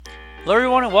Hello,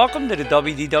 everyone, and welcome to the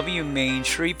WDW Main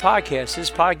Street Podcast. This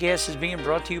podcast is being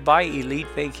brought to you by Elite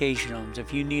Vacation Homes.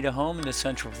 If you need a home in the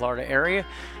Central Florida area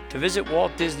to visit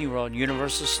Walt Disney World,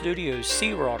 Universal Studios,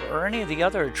 SeaWorld, or any of the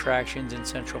other attractions in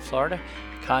Central Florida,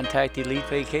 contact Elite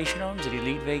Vacation Homes at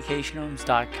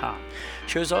elitevacationhomes.com.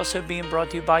 Show's also being brought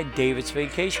to you by David's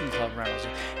Vacation Club Rentals.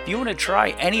 If you want to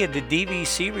try any of the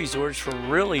DVC resorts for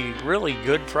really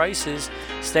good prices,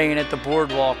 staying at the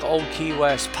Boardwalk, Old Key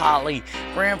West, Poly,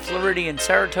 Grand Floridian,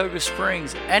 Saratoga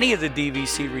Springs, any of the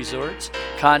DVC resorts,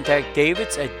 contact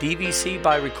David's at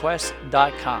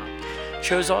dvcbyrequest.com.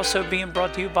 Show's also being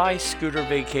brought to you by Scooter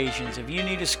Vacations. If you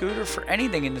need a scooter for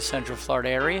anything in the Central Florida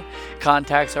area,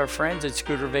 contact our friends at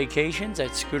Scooter Vacations at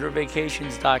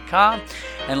scootervacations.com.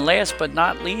 And last but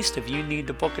not least, if you need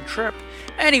to book a trip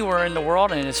anywhere in the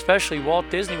world, and especially Walt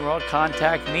Disney World,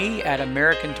 contact me at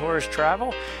American Tourist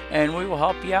Travel, and we will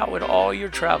help you out with all your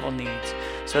travel needs.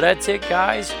 So that's it,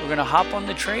 guys. We're going to hop on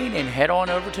the train and head on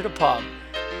over to the pub.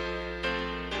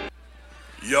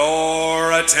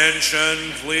 Your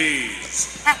attention,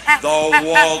 please. The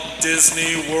Walt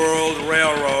Disney World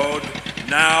Railroad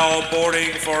now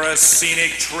boarding for a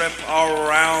scenic trip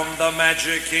around the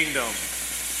Magic Kingdom.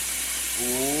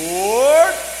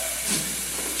 Board!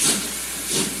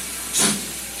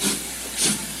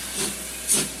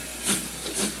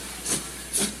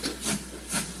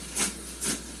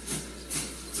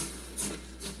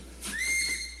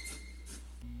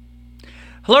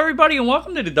 Hello, everybody, and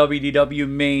welcome to the WDW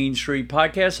Main Street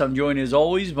Podcast. I'm joined, as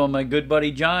always, by my good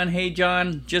buddy, John. Hey,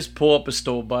 John, just pull up a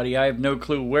stool, buddy. I have no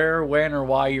clue where, when, or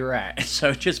why you're at,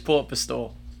 so just pull up a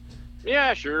stool.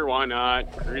 Yeah, sure, why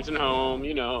not? Cruising home,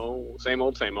 same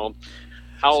old, same old.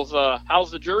 How's the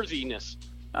Jerseyness?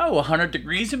 Oh, 100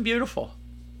 degrees and beautiful.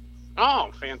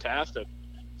 Oh, fantastic.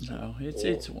 So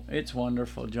it's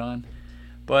wonderful, John.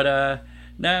 But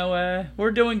now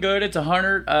we're doing good. It's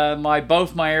 100.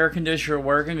 Both my air conditioner are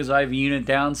working because I have a unit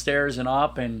downstairs and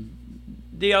up, and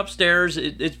the upstairs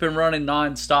it's been running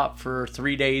nonstop for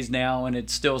 3 days now, and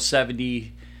it's still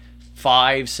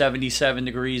 75, 77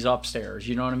 degrees upstairs.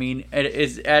 You know what I mean?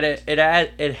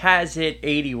 It has hit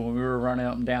 80 when we were running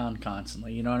up and down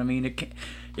constantly. You know what I mean?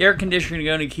 The air conditioning is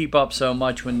going to keep up so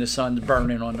much when the sun's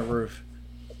burning on the roof.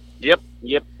 Yep,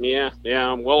 yeah,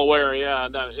 I'm well aware, yeah.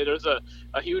 There's a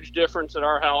huge difference at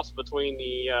our house between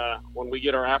the when we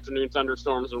get our afternoon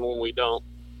thunderstorms and when we don't,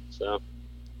 so.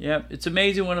 Yep, it's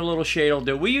amazing what a little shade will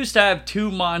do. We used to have 2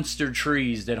 monster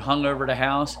trees that hung over the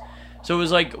house, so it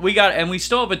was like we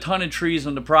still have a ton of trees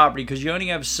on the property because you only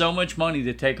have so much money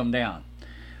to take them down.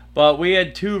 But we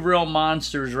had 2 real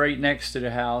monsters right next to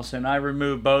the house, and I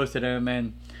removed both of them,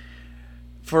 and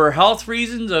for health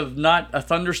reasons of not a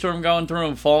thunderstorm going through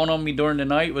and falling on me during the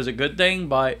night was a good thing,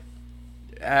 but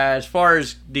as far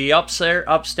as the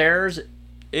upstairs,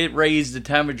 it raised the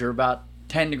temperature about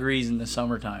 10 degrees in the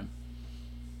summertime.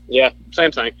 Yeah,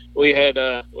 same thing. We had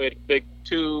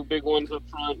 2 big ones up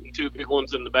front and 2 big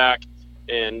ones in the back,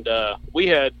 and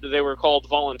they were called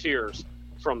volunteers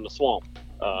from the swamp.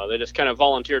 They just kind of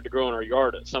volunteered to grow in our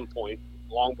yard at some point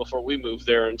long before we moved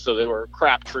there, and so they were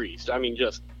crap trees. I mean,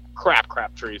 just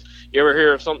crap trees. You ever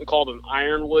hear of something called an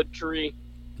ironwood tree?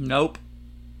 Nope.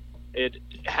 It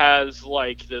has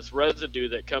like this residue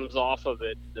that comes off of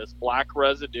it, this black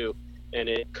residue, and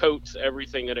it coats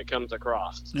everything that it comes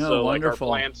across. Oh, so wonderful.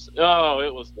 Like our plants, it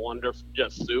was wonderful,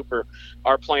 just super.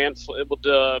 Our plants, it would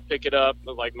pick it up,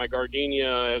 like my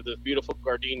gardenia, I have this beautiful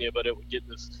gardenia, but it would get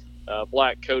this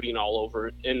black coating all over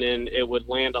it, and then it would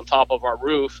land on top of our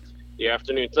roof. The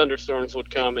afternoon thunderstorms would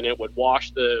come and it would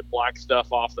wash the black stuff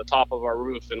off the top of our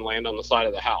roof and land on the side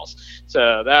of the house.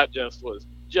 So that was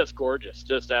just gorgeous,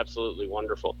 just absolutely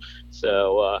wonderful.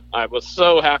 So I was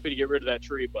so happy to get rid of that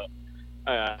tree, but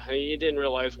you didn't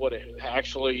realize what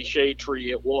actually shade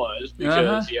tree it was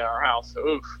because our house,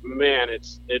 man,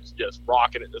 it's just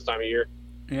rocking at this time of year.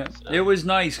 Yeah, it was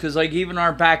nice because like even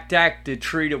our back deck, the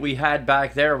tree that we had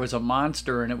back there was a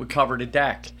monster and it would cover the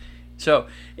deck. So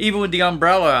even with the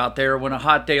umbrella out there, when a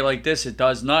hot day like this, it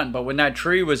does nothing. But when that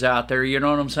tree was out there, you know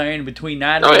what I'm saying? Between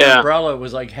that and the umbrella, it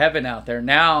was like heaven out there.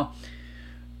 Now,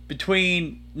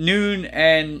 between noon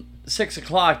and 6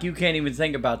 o'clock, you can't even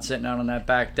think about sitting out on that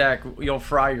back deck. You'll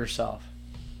fry yourself.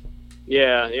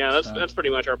 Yeah, that's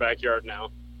pretty much our backyard now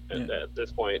at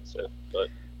this point. So,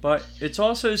 but it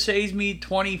also saves me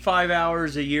 25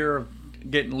 hours a year of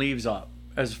getting leaves up.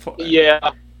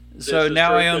 Yeah. So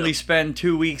now I only spend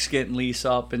 2 weeks getting leaves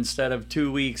up instead of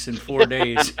 2 weeks and 4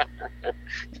 days.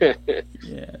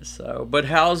 Yeah, so. But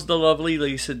how's the lovely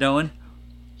Lisa doing?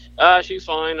 She's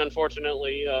fine.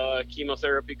 Unfortunately,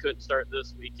 chemotherapy couldn't start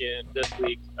this week.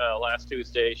 Last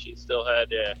Tuesday, she still had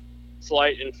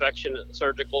slight infection at the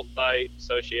surgical site,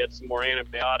 so she had some more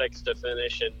antibiotics to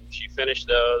finish, and she finished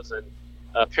those, and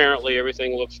apparently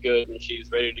everything looks good, and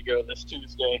she's ready to go this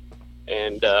Tuesday.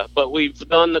 And but we've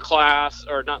done the class,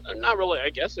 or not really. I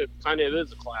guess it kind of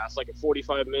is a class, like a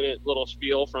 45-minute little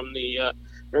spiel from the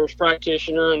nurse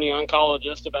practitioner and the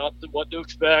oncologist about what to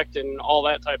expect and all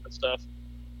that type of stuff.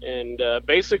 And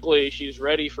basically, she's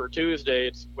ready for Tuesday.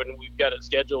 It's when we've got it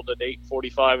scheduled at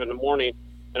 8:45 in the morning,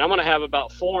 and I'm going to have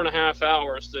about 4.5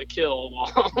 hours to kill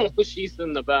while she's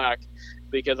in the back,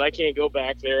 because I can't go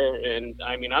back there. And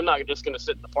I mean, I'm not just going to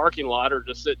sit in the parking lot or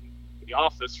just sit in the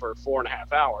office for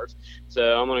 4.5 hours.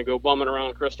 So I'm going to go bumming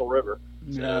around Crystal River.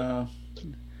 So. No,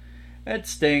 that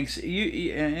stinks.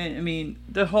 I mean,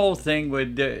 the whole thing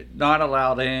with not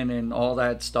allowed in and all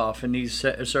that stuff in these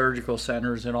surgical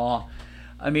centers and all.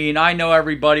 I mean, I know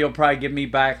everybody will probably give me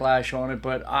backlash on it,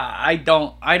 but I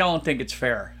don't think it's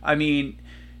fair. I mean,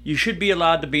 you should be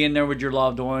allowed to be in there with your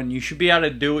loved one. You should be able to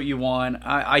do what you want.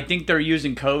 I think they're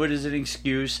using COVID as an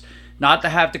excuse not to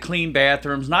have to clean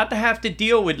bathrooms, not to have to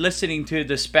deal with listening to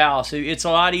the spouse. It's a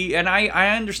lot and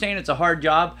I understand it's a hard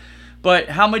job, but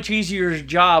how much easier is a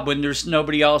job when there's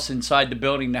nobody else inside the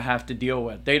building to have to deal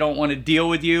with? They don't want to deal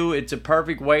with you. It's a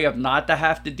perfect way of not to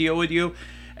have to deal with you.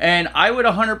 And I would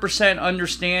 100%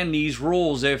 understand these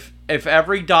rules if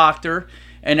every doctor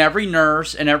and every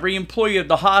nurse and every employee of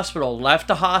the hospital left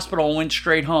the hospital and went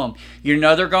straight home. You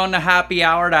know they're going to happy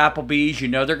hour at Applebee's. You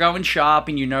know they're going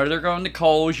shopping. You know they're going to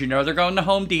Kohl's. You know they're going to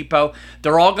Home Depot.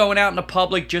 They're all going out in the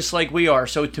public just like we are.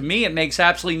 So to me, it makes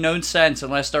absolutely no sense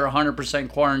unless they're 100%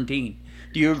 quarantined.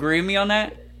 Do you agree with me on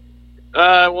that?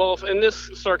 Well, in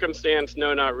this circumstance,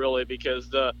 no, not really,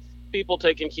 because the people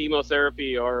taking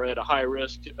chemotherapy are at a high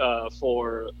risk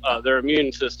for their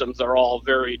immune systems are all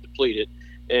very depleted.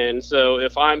 And so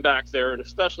if I'm back there, and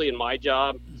especially in my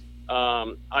job,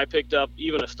 I picked up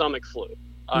even a stomach flu.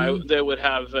 They would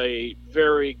have a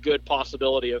very good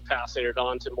possibility of passing it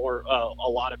on to a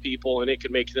lot of people, and it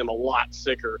could make them a lot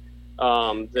sicker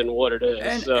than what it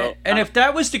is. And if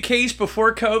that was the case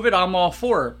before COVID, I'm all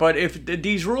for it. But if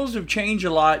these rules have changed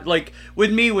a lot, like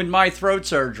with me with my throat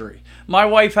surgery, my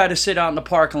wife had to sit out in the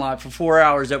parking lot for 4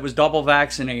 hours that was double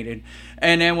vaccinated.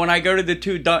 And then when I go to the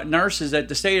two nurses at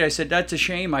the state, I said, that's a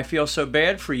shame. I feel so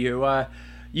bad for you.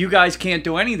 You guys can't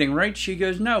do anything, right? She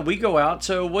goes, no, we go out.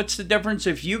 So what's the difference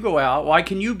if you go out? Why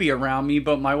can you be around me,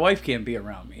 but my wife can't be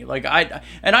around me? Like I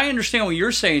understand what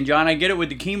you're saying, John. I get it with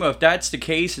the chemo. If that's the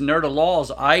case and they're the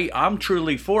laws, I'm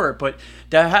truly for it. But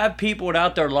to have people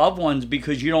without their loved ones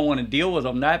because you don't want to deal with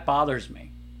them, that bothers me.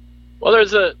 Well,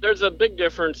 there's a big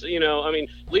difference, you know. I mean,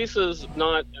 Lisa's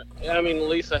not. I mean,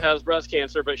 Lisa has breast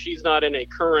cancer, but she's not in a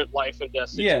current life and death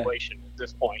situation at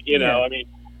this point. You know, I mean,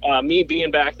 me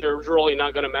being back there is really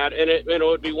not going to matter. And it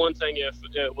would be one thing if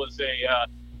it was a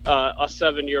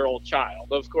 7-year-old child.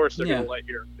 Of course, they're going to let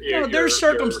your there's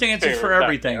circumstances for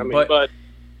everything, I mean, but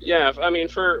yeah, I mean,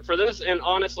 for this, and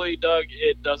honestly, Doug,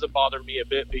 it doesn't bother me a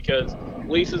bit because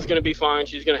Lisa's going to be fine.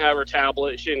 She's going to have her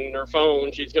tablet and her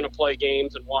phone. She's going to play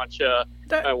games and watch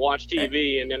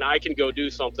TV, and then I can go do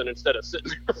something instead of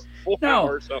sitting there for 4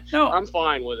 hours. So I'm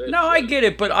fine with it. No, I get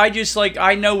it, but I just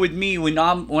I know with me when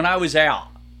I was out,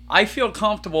 I feel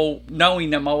comfortable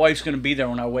knowing that my wife's going to be there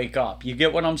when I wake up. You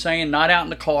get what I'm saying? Not out in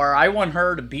the car. I want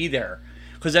her to be there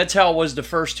because that's how it was the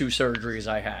first 2 surgeries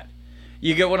I had.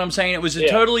 You get what I'm saying? It was a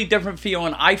totally different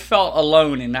feeling. I felt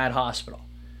alone in that hospital.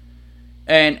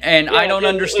 And I don't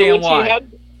understand why.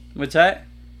 What's that?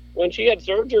 When she had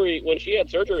surgery,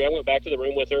 I went back to the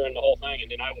room with her and the whole thing, and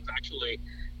then I was actually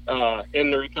in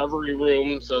the recovery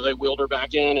room, so they wheeled her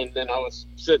back in, and then I was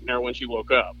sitting there when she woke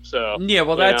up. So yeah,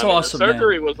 well, that's awesome.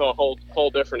 Surgery was a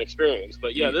whole different experience,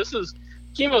 but yeah, this is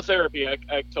chemotherapy.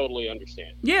 I totally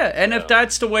understand. Yeah, and if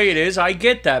that's the way it is, I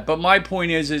get that. But my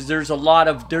point is there's a lot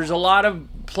of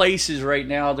places right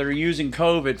now that are using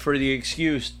COVID for the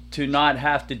excuse to not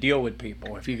have to deal with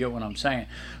people, if you get what I'm saying.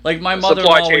 Like my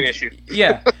mother-in-law, supply chain issue.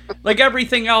 Yeah, like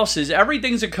everything's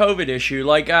a COVID issue.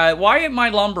 Like why am I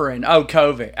lumbering? Oh,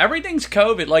 COVID. Everything's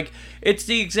COVID. Like it's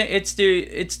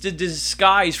the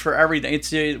disguise for everything. It's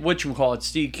the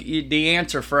It's the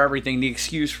answer for everything. The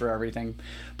excuse for everything.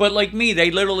 But like me,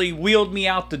 they literally wheeled me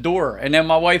out the door, and then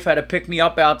my wife had to pick me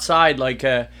up outside like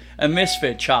a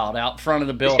misfit child out front of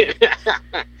the building.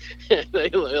 They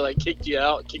kicked you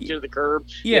to the curb.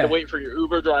 You had to wait for your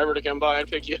Uber driver to come by and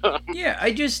pick you up. Yeah,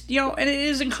 I just, and it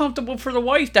isn't comfortable for the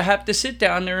wife to have to sit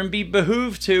down there and be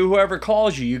behooved to whoever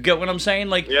calls you. You get what I'm saying?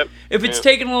 Like, if it's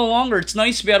taking a little longer, it's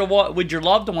nice to be able to walk with your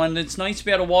loved one. It's nice to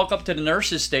be able to walk up to the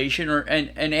nurse's station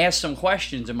and ask some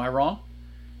questions. Am I wrong?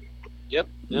 Yep.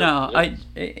 No,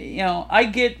 I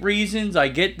get reasons. I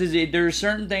get there's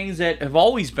certain things that have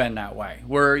always been that way.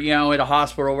 Where at a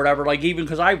hospital or whatever, like even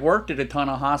because I've worked at a ton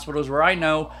of hospitals where I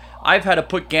know I've had to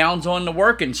put gowns on to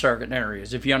work in certain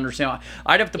areas. If you understand,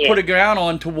 I'd have to put a gown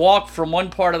on to walk from one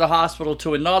part of the hospital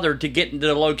to another to get into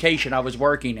the location I was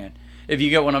working in. If you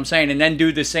get what I'm saying, and then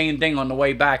do the same thing on the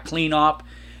way back, clean up,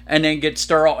 and then get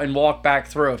sterile and walk back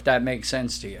through. If that makes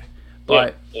sense to you,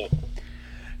 but. Yeah.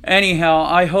 Anyhow,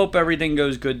 I hope everything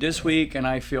goes good this week, and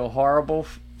I feel horrible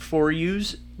for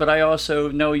yous, but I also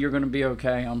know you're going to be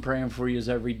okay. I'm praying for yous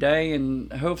every day,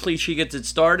 and hopefully she gets it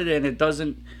started,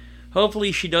 and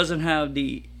hopefully she doesn't have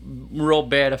the real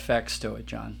bad effects to it,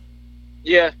 John.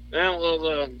 Yeah,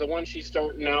 well, the one she's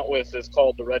starting out with is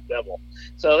called the Red Devil,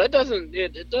 so it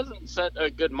doesn't set a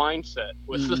good mindset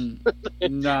with.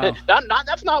 No,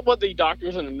 that's not what the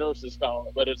doctors and the nurses call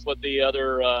it, but it's what the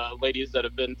other ladies that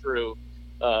have been through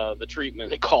the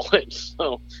treatment call it.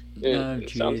 So it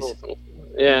sounds awful.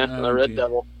 Yeah, the Red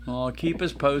Devil. Well, keep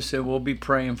us posted. We'll be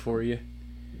praying for you.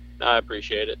 I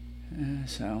appreciate it. And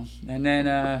then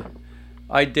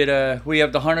we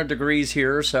have the 100 degrees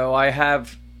here, so I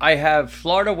have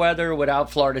Florida weather without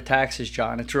Florida taxes,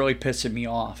 John. It's really pissing me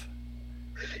off.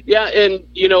 Yeah, and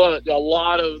a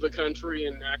lot of the country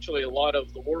and actually a lot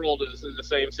of the world is in the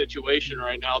same situation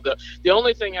right now. The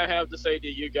only thing I have to say to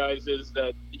you guys is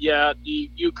that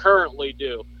you currently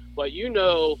do, but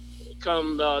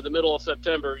come the middle of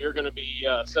September you're going to be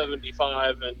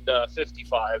 75 and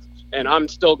 55, and I'm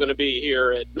still going to be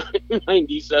here at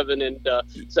 97 and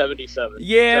 77.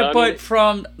 Yeah, but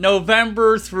from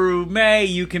November through May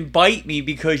you can bite me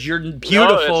because you're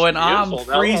beautiful, and I'm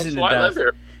freezing to death.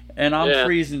 And I'm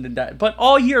freezing to death. But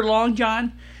all year long,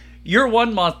 John, your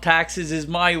 1 month taxes is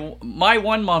my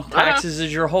 1 month taxes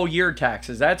is your whole year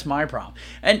taxes. That's my problem.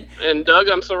 And Doug,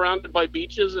 I'm surrounded by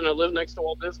beaches and I live next to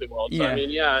Walt Disney World. So,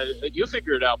 you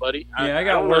figure it out, buddy. I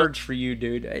got words for you,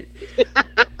 dude.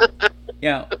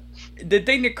 The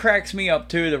thing that cracks me up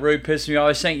too, that really pisses me off,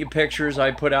 I sent you pictures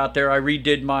I put out there. I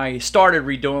started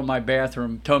redoing my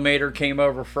bathroom. Tomater came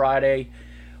over Friday.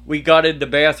 We gutted the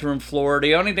bathroom floor.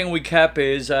 The only thing we kept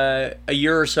is a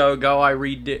year or so ago,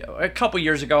 a couple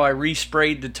years ago, I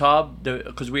resprayed the tub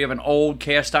because we have an old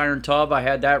cast iron tub. I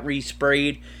had that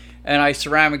resprayed, and I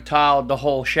ceramic tiled the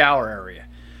whole shower area.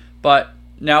 But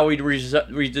now we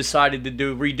decided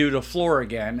to redo the floor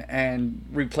again and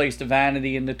replace the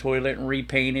vanity in the toilet and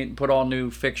repaint it and put all new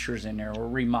fixtures in there. We're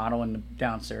remodeling the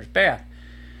downstairs bath.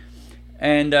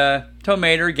 And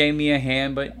Tomater gave me a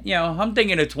hand, but, I'm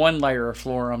thinking it's 1 layer of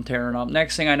floor I'm tearing up.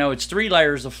 Next thing I know, it's 3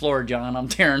 layers of floor, John, I'm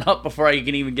tearing up before I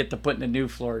can even get to putting the new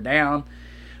floor down.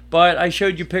 But I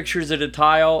showed you pictures of the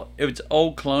tile. It was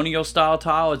old colonial style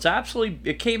tile.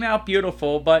 It came out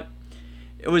beautiful, but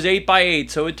it was 8x8,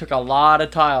 so it took a lot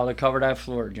of tile to cover that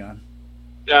floor, John.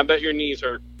 Yeah, I bet your knees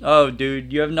hurt. Oh,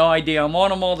 dude, you have no idea. I'm on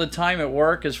them all the time at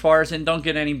work and don't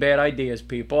get any bad ideas,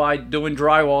 people. Doing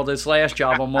drywall this last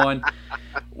job I'm on.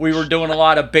 We were doing a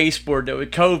lot of baseboard that was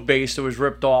cove base that was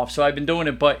ripped off, so I've been doing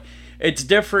it, but it's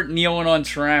different kneeling on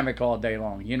ceramic all day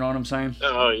long. You know what I'm saying?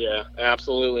 Oh, yeah,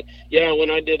 absolutely. Yeah, when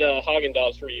I did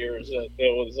Haagen-Dazs for years,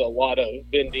 there was a lot of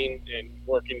bending and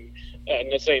working in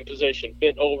the same position,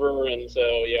 bent over, and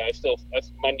so,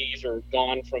 my knees are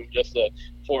gone from just the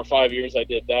 4 or 5 years I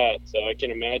did that, so I can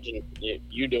imagine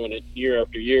you doing it year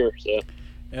after year, so...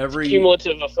 It's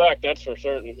cumulative effect, that's for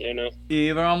certain,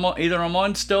 Either I'm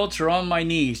on stilts or on my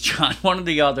knees, John. One or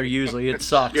the other, usually. It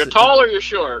sucks. You're tall or you're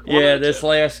short. This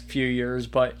last few years,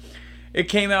 but it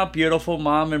came out beautiful.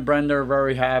 Mom and Brenda are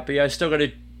very happy. I still got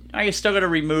to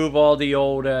remove all the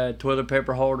old toilet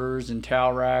paper holders and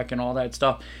towel rack and all that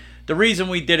stuff. The reason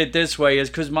we did it this way is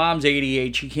because Mom's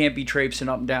 88. She can't be traipsing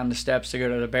up and down the steps to go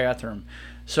to the bathroom.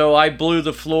 So I blew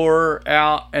the floor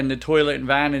out and the toilet and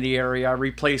vanity area. I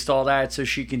replaced all that so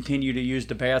she continued to use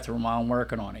the bathroom while I'm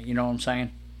working on it. You know what I'm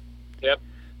saying? Yep.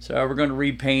 So we're going to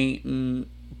repaint and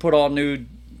put all new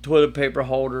toilet paper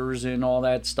holders and all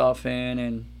that stuff in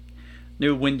and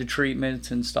new window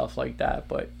treatments and stuff like that.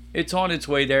 But it's on its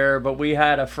way there. But we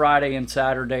had a Friday and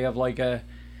Saturday of like a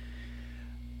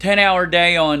 10-hour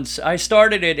day I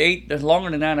started at 8,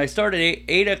 longer than that. I started at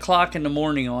 8 o'clock in the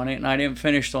morning on it, and I didn't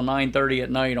finish till 9:30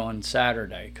 at night on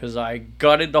Saturday because I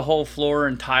gutted the whole floor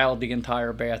and tiled the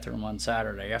entire bathroom on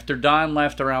Saturday. After Don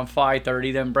left around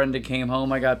 5:30, then Brenda came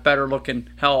home. I got better looking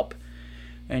help,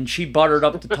 and she buttered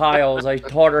up the tiles. I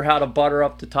taught her how to butter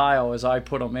up the tile as I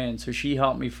put them in, so she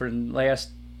helped me for the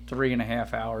last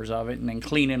 3.5 hours of it, and then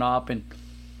cleaning up. And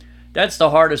that's the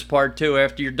hardest part too.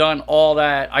 After you're done all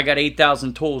that, I got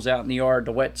 8,000 tools out in the yard,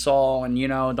 the wet saw and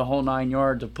the whole 9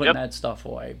 yards of putting that stuff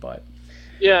away. But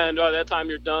Yeah, and by that time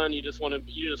you're done. You just want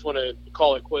to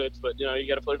call it quits. But you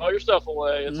got to put all your stuff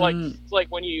away. It's like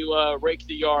when you rake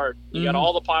the yard. You got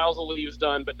all the piles of leaves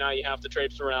done, but now you have to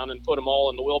traipse around and put them all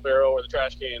in the wheelbarrow or the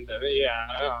trash can.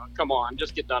 Come on,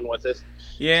 just get done with it.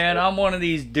 Yeah, and I'm one of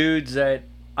these dudes that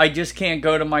I just can't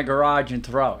go to my garage and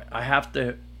throw it. I have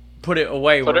to put it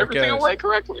away where it goes. Put everything away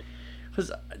correctly.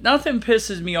 Because nothing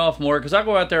pisses me off more, because I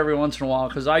go out there every once in a while,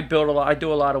 because I do a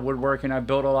lot of woodworking, I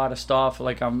build a lot of stuff,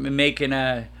 like I'm making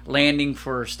a landing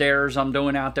for stairs I'm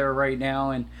doing out there right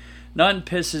now, and nothing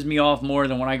pisses me off more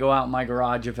than when I go out in my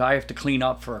garage if I have to clean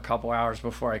up for a couple hours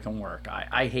before I can work.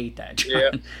 I hate that, John.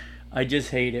 Yeah. I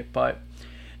just hate it. But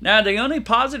now the only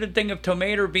positive thing of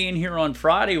Tomater being here on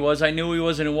Friday was I knew he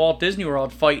wasn't in Walt Disney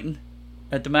World fighting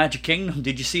at the Magic Kingdom.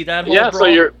 Did you see that whole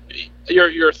brawl? So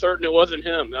you're certain it wasn't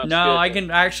him? That's no, good. I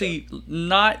can actually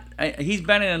not. He's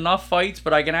been in enough fights,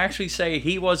 but I can actually say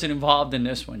he wasn't involved in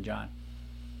this one, John.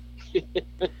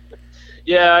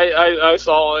 Yeah, I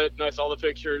saw it, and I saw the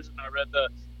pictures, and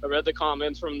I read the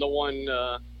comments from the one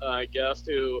guest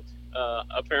who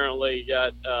apparently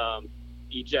got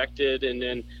ejected, and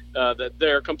then that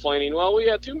they're complaining. Well, we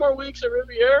had 2 more weeks at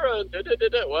Riviera.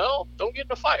 Well, don't get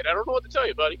in a fight. I don't know what to tell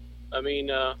you, buddy. I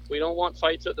mean, we don't want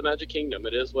fights at the Magic Kingdom.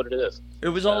 It is what it is. It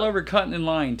was all over cutting in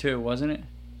line too, wasn't it?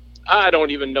 I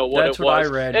don't even know what it was. That's what I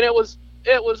read. And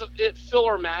it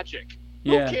filler magic.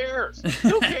 Yeah. Who cares?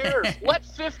 Who cares? Let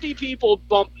 50 people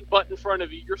butt in front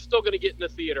of you. You're still going to get in the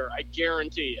theater. I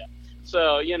guarantee you.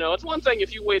 So, it's one thing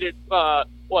if you waited,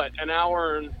 an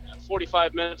hour and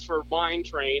 45 minutes for Mine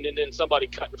Train and then somebody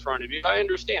cut in front of you. I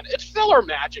understand. It's filler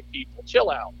magic, people.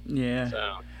 Chill out. Yeah.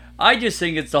 So. I just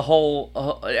think it's the whole,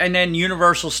 and then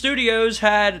Universal Studios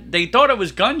they thought it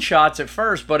was gunshots at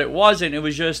first, but it wasn't. It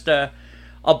was just a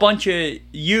bunch of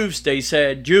youths, they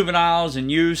said, juveniles and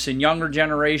youths and younger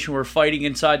generation were fighting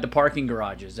inside the parking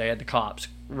garages. They had the cops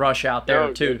rush out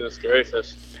there too. Goodness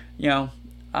gracious.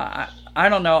 I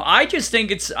don't know. I just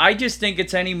think it's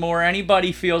anymore.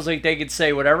 Anybody feels like they could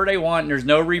say whatever they want, and there's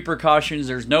no repercussions.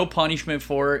 There's no punishment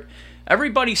for it.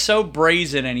 Everybody's so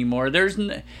brazen anymore.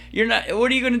 You're not.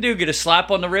 What are you going to do? Get a slap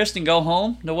on the wrist and go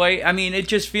home? It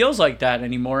just feels like that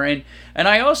anymore. And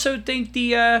I also think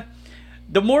the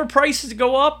more prices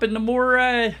go up and the more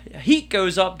heat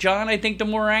goes up, John, I think the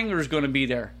more anger is going to be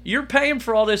there. You're paying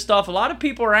for all this stuff. A lot of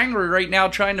people are angry right now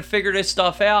trying to figure this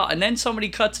stuff out, and then somebody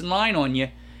cuts in line on you.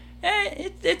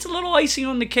 It's a little icing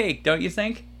on the cake, don't you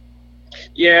think?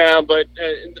 Yeah, but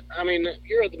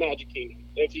you're at the Magic Kingdom.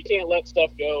 If you can't let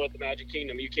stuff go at the Magic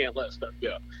Kingdom, you can't let stuff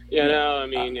go.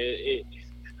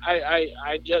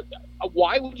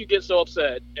 Why would you get so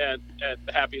upset at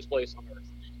the happiest place on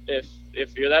earth?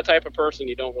 If you're that type of person,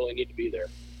 you don't really need to be there.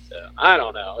 So, I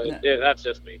don't know. That's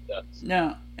just me.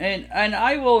 No, and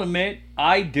I will admit,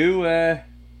 I do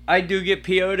get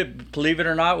PO'd, believe it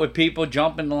or not, with people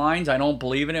jumping the lines. I don't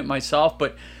believe in it myself,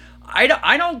 but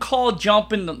I don't call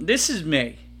jumping. This is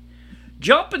me.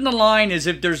 Jumping the line is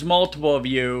if there's multiple of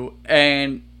you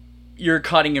and you're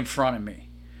cutting in front of me.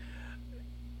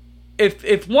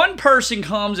 If one person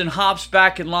comes and hops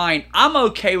back in line, I'm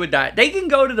okay with that. They can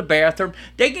go to the bathroom.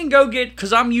 They can go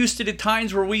because I'm used to the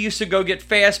times where we used to go get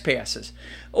fast passes.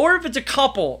 Or if it's a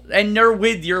couple and they're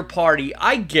with your party,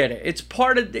 I get it. It's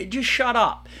part of just shut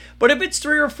up. But if it's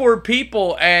 3 or 4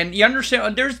 people and you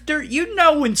understand,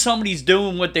 when somebody's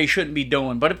doing what they shouldn't be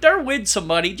doing. But if they're with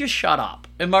somebody, just shut up.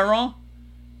 Am I wrong?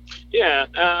 Yeah,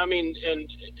 and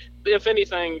if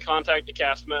anything, contact a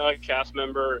cast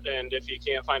member, and if you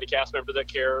can't find a cast member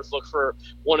that cares, look for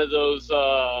one of those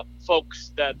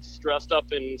folks that's dressed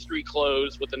up in street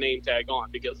clothes with a name tag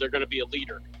on, because they're going to be a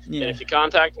leader. Yeah. And if you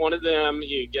contact one of them,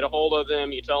 you get a hold of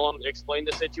them, you tell them, explain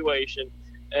the situation,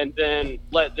 and then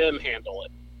let them handle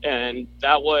it. And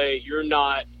that way you're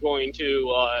not going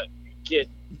to get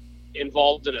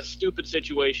involved in a stupid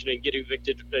situation and get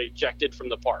ejected from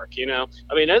the park.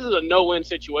 This is a no-win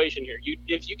situation here.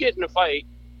 If you get in a fight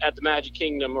at the Magic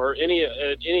Kingdom or any of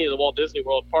the Walt Disney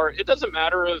World park, it doesn't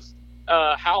matter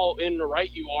how in the right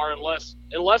you are, unless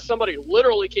somebody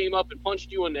literally came up and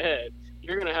punched you in the head.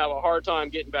 You're going to have a hard time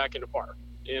getting back in the park.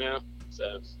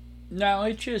 So. No,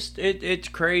 it's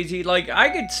crazy. Like, I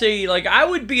could see, I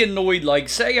would be annoyed,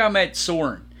 say I'm at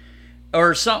Soarin'.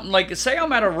 Or something, say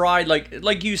I'm at a ride,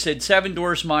 like you said, Seven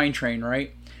Dwarfs Mine Train,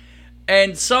 right?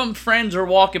 And some friends are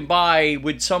walking by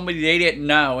with somebody they didn't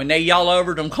know, and they yell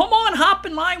over them, "Come on, hop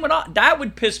in line with us." That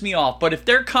would piss me off. But if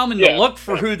they're coming to look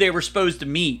for who they were supposed to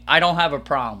meet, I don't have a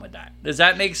problem with that. Does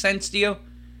that make sense to you?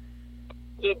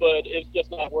 But it's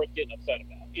just not worth getting upset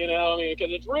about.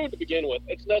 Because it's rude to begin with.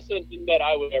 It's nothing that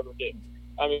I would ever do.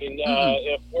 I mean,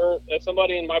 if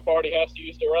somebody in my party has to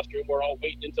use the restroom, we're all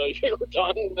waiting until you're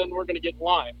done, and then we're going to get in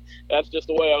line. That's just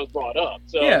the way I was brought up.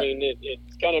 So Yeah. I mean,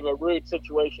 it's kind of a rude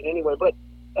situation anyway. But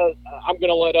I'm going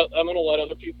to let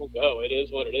other people go. It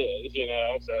is what it is, you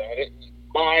know. So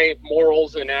my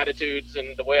morals and attitudes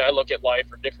and the way I look at life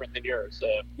are different than yours. So,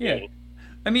 Yeah. you know.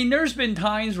 I mean, there's been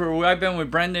times where I've been with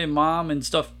Brenda and Mom and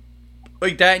stuff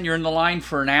like that, and you're in the line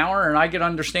for an hour, and I can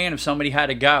understand if somebody had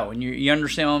to go, and you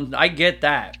understand. I get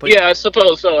that. But Yeah, I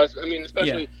suppose so. I mean,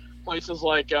 especially Yeah. places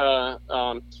like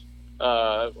Flight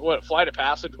of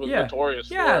Passage was Yeah. notorious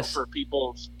Yes. for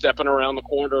people stepping around the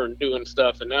corner and doing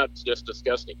stuff, and that's just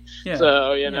disgusting. Yeah.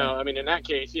 So you know, I mean, in that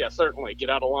case, yeah, certainly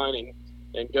get out of line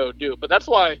and go do it. But that's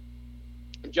why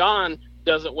John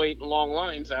doesn't wait in long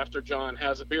lines after John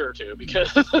has a beer or two,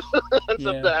 because it's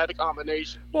a bad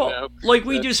combination. Well, you know? like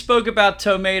we just spoke about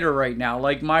Tomato right now.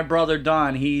 Like my brother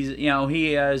Don,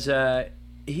 he has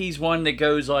he's one that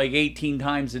goes like 18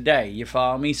 times a day. You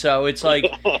follow me? So it's like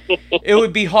it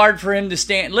would be hard for him to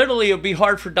stand. Literally, it would be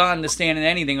hard for Don to stand in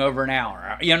anything over an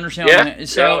hour. You understand? Yeah. What I mean?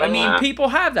 So Yeah. I mean, people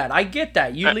have that. I get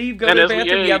that. You leave, go And to as the we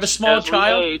bathroom. You have a age- small as we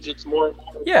child. age, it's more and more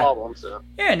of a Yeah. problem. So.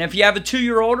 Yeah, and if you have a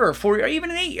 2-year-old or a 4-year, or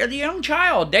even an 8-year-old young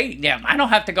child, I don't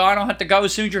have to go. I don't have to go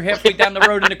as soon as you're halfway down the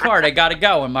road in the car. They got to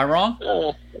go. Am I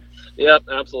wrong? Yep,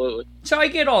 absolutely. So I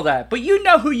get all that, but you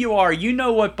know who you are. You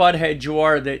know what buttheads you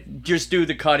are that just do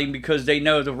the cutting because they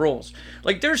know the rules.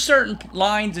 Like there's certain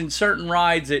lines and certain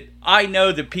rides that I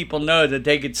know that people know that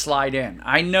they could slide in.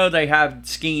 I know they have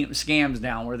scams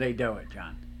down where they do it,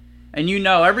 John. And you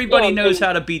know everybody knows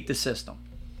how to beat the system.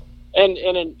 And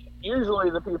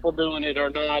usually the people doing it are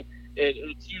not.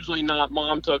 It's usually not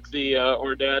mom took the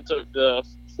or dad took the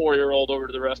 4-year-old over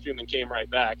to the restroom and came right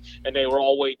back, and they were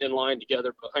all waiting in line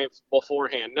together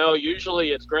beforehand. No,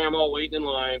 usually it's grandma waiting in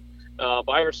line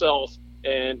by herself,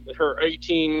 and her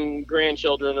 18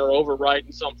 grandchildren are over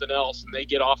riding something else, and they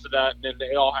get off of that, and then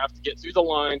they all have to get through the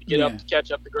line to get up to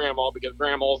catch up to grandma, because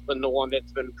grandma's been the one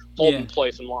that's been holding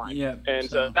place in line. Yeah. And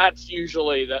that's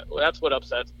usually that's what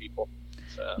upsets people.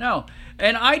 So. No,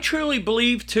 and I truly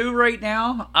believe too right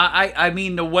now. I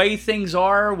mean the way things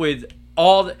are with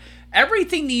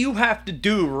everything that you have to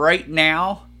do right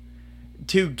now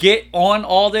to get on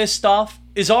all this stuff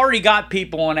is already got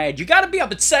people on edge. You got to be up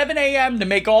at 7 a.m. to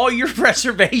make all your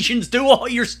reservations, do all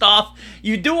your stuff.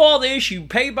 You do all this, you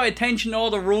pay by attention to all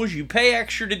the rules, you pay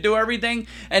extra to do everything,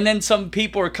 and then some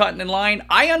people are cutting in line.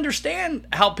 I understand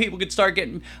how people could start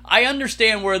getting... I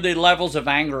understand where the levels of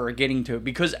anger are getting to,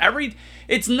 because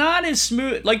it's not as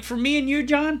smooth. Like for me and you,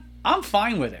 John, I'm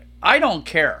fine with it. I don't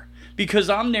care, because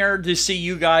I'm there to see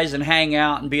you guys and hang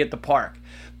out and be at the park.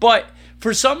 But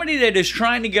for somebody that is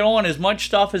trying to get on as much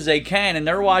stuff as they can, and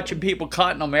they're watching people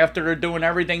cutting them after they're doing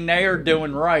everything they are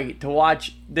doing right to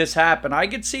watch this happen, I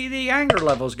could see the anger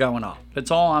levels going up. That's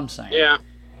all I'm saying. Yeah.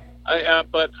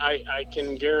 But I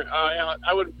can guarantee,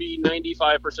 I would be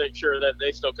 95% sure that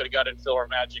they still could have got in Filler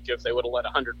Magic if they would have let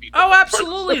 100 people. Oh,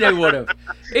 absolutely they would have.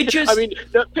 It just... I mean,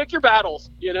 pick your battles,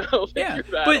 you know? Your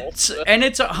battles. And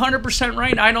it's 100%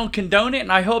 right, and I don't condone it,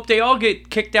 and I hope they all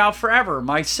get kicked out forever,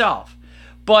 myself.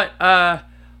 But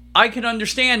I could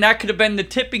understand that could have been the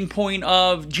tipping point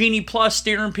of Genie Plus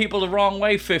steering people the wrong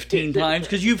way 15 times,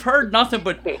 because you've heard nothing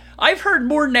but... I've heard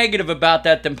more negative about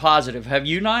that than positive. Have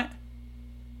you not?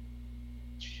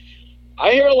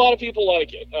 I hear a lot of people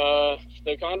like it.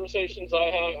 The conversations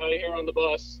I hear on the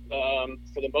bus,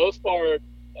 for the most part,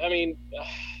 I mean,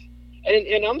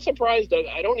 and I'm surprised that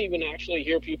I don't even actually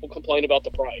hear people complain about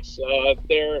the price.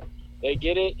 They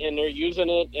get it and they're using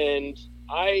it, and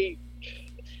I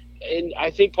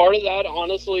think part of that,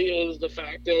 honestly, is the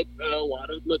fact that a lot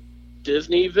of the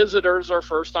Disney visitors are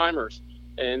first timers,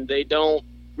 and they don't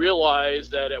realize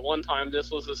that at one time this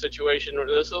was a situation where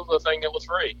this was a thing that was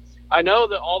free. I know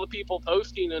that all the people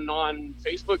posting and on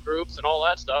Facebook groups and all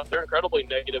that stuff, they're incredibly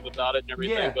negative about it and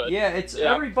everything. It's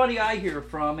everybody I hear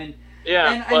from, and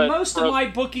most of my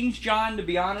bookings, John, to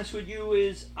be honest with you,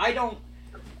 is I don't.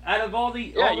 Out of all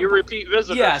the repeat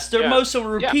visitors. Yes, most of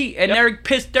them repeat, and they're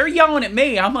pissed. They're yelling at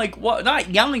me. I'm like, what? Not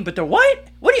yelling, but they're what?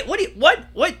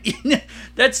 What?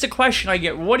 That's the question I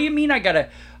get. What do you mean I gotta?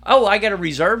 Oh, I gotta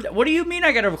reserve. What do you mean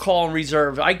I gotta call and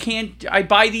reserve? I can't. I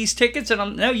buy these tickets,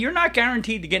 and no, you're not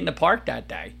guaranteed to get in the park that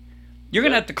day. You're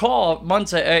gonna have to call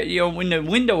months, when the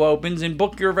window opens and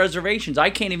book your reservations.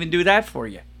 I can't even do that for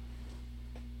you.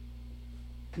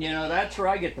 That's where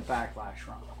I get the backlash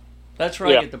from. That's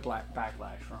where I get the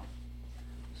backlash from.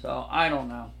 So, I don't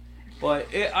know. But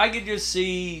I could just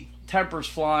see tempers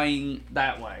flying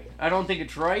that way. I don't think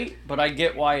it's right, but I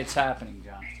get why it's happening,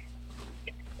 John.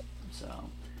 So,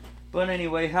 but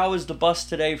anyway, how was the bus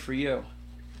today for you?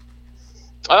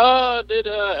 Did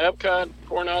Epcot,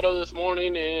 Coronado this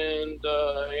morning, and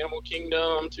Animal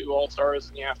Kingdom, 2 All-Stars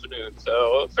in the afternoon.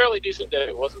 So a fairly decent day.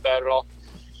 It wasn't bad at all.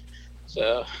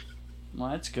 So, Well,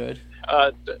 that's good.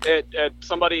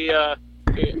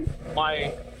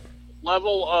 My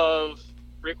level of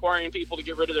requiring people to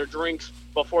get rid of their drinks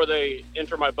before they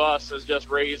enter my bus has just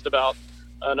raised about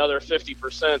another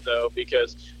 50%, though,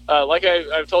 because like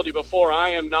I've told you before, I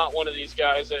am not one of these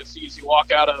guys that sees you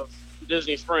walk out of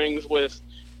Disney Springs with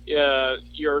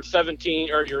your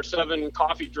 17 or your 7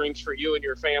 coffee drinks for you and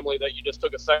your family that you just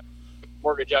took a second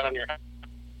mortgage out on your house.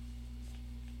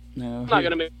 No, I'm not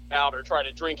going to make it out or try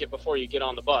to drink it before you get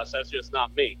on the bus. That's just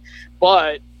not me.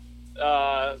 But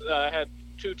I had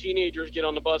 2 teenagers get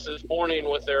on the bus this morning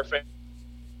with their family.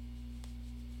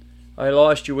 I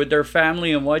lost you. With their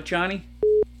family and what, Johnny?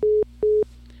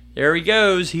 There he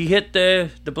goes. He hit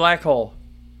the black hole.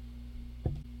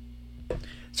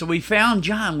 So we found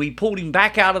John. We pulled him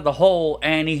back out of the hole,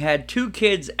 and he had 2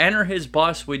 kids enter his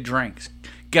bus with drinks.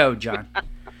 Go, John.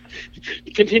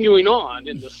 Continuing on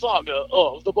in the saga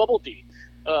of the Bubble Tea.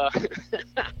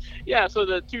 Yeah, so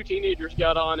the 2 teenagers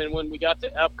got on, and when we got to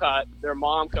Epcot, their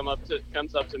mom comes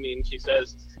up to me and she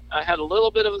says, we had a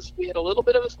little bit of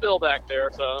a spill back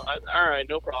there, so all right,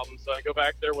 no problem. So I go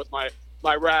back there with my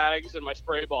rags and my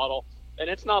spray bottle, and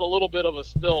it's not a little bit of a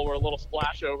spill or a little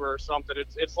splash over or something.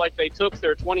 It's like they took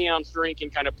their 20-ounce drink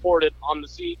and kind of poured it on the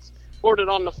seats, poured it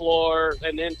on the floor,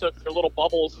 and then took their little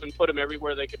bubbles and put them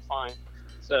everywhere they could find.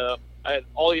 So I had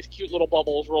all these cute little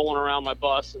bubbles rolling around my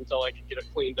bus until I could get it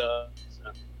cleaned up.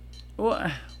 So.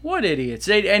 What idiots.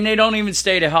 They don't even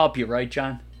stay to help you, right,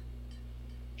 John?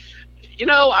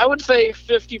 I would say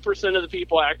 50% of the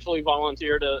people actually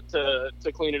volunteer to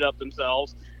clean it up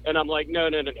themselves. And I'm like, no,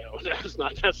 that's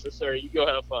not necessary. You go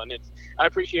have fun. I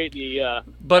appreciate the.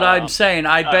 But I'm saying,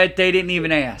 I bet they didn't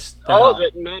even ask. Not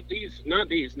these.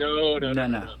 No.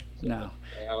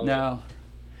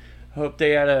 Hope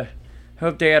they had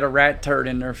a rat turd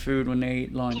in their food when they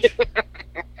ate lunch.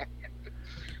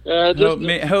 Hope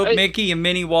Mickey and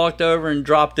Minnie walked over and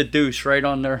dropped the deuce right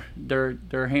on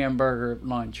their hamburger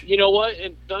lunch. You know what?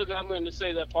 And Doug, I'm going to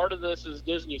say that part of this is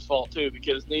Disney's fault too,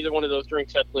 because neither one of those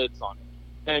drinks had lids on it.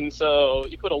 And so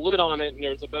you put a lid on it, and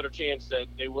there's a better chance that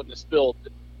they wouldn't have spilled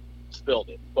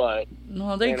it. But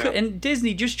no, they could. And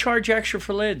Disney just charge extra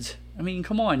for lids. I mean,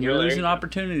 come on, you're losing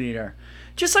opportunity there.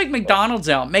 Just like McDonald's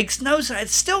out it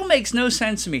still makes no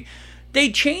sense to me. They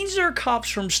changed their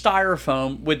cups from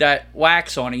styrofoam with that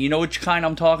wax on it. You know which kind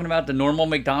I'm talking about? The normal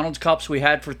McDonald's cups we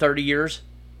had for 30 years,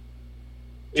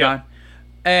 John.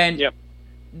 And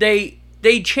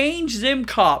they changed them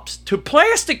cups to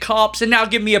plastic cups, and now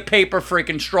give me a paper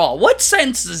freaking straw. What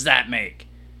sense does that make?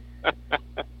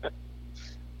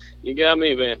 You got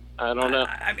me, man. I don't know.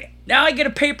 I mean, now I get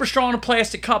a paper straw in a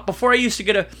plastic cup. Before I used to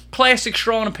get a plastic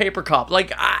straw in a paper cup.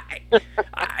 Like,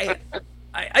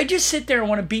 I just sit there and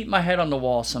want to beat my head on the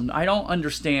wall. I don't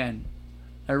understand.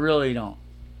 I really don't.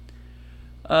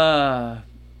 But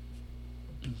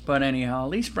anyhow, at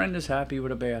least Brenda's happy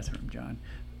with a bathroom, John.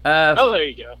 There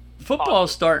you go.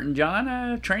 Football's starting,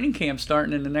 John. Training camp's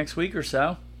starting in the next week or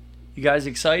so. You guys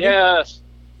excited?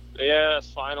 Yes,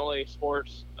 finally,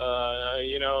 sports.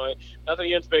 Nothing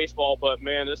against baseball, but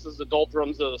man, this is the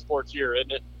doldrums of the sports year,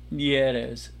 isn't it? Yeah, it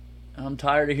is. I'm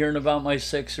tired of hearing about my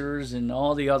Sixers and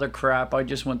all the other crap. I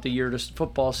just want the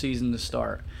football season to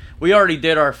start. We already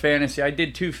did our fantasy. I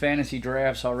did 2 fantasy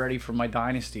drafts already for my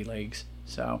dynasty leagues.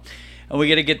 So, and we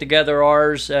got to get together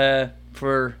ours for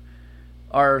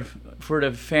the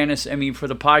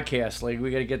podcast league.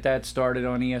 We got to get that started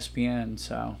on ESPN.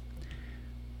 So.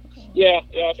 Yeah,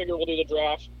 I figure we'll do the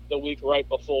draft the week right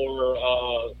before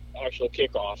actual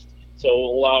kickoff. So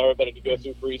we'll allow everybody to go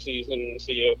through preseason and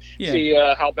see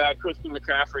how bad Christian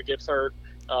McCaffrey gets hurt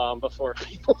before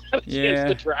people have a chance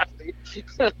to draft him.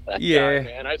 Yeah,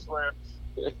 man, I swear.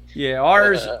 Yeah,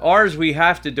 ours we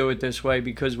have to do it this way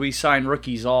because we sign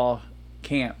rookies all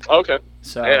camp. Okay.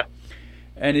 So, yeah.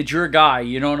 And it's your guy,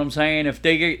 you know what I'm saying? If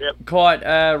they get caught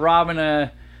robbing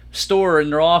a store in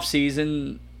their off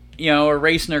season, or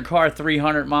racing their car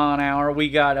 300 mile an hour, we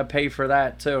got to pay for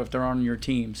that too if they're on your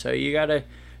team. So you got to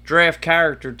draft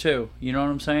character too. You know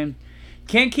what I'm saying?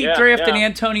 Can't keep drafting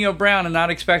Antonio Brown and not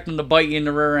expect him to bite you in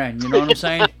the rear end. You know what I'm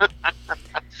saying?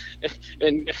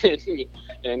 and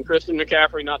Christian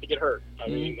McCaffrey not to get hurt. I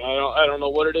mean, I don't know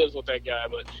what it is with that guy,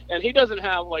 and he doesn't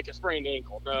have like a sprained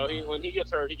ankle. No, when he gets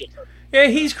hurt, he gets hurt. Yeah,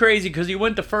 he's crazy because he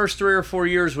went the first 3 or 4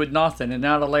 years with nothing, and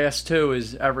now the last 2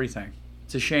 is everything.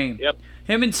 It's a shame. Yep.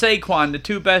 Him and Saquon, the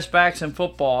 2 best backs in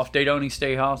football, if they don't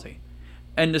stay healthy.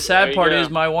 And the sad part is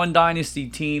my one dynasty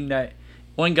team, that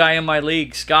one guy in my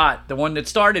league, Scott, the one that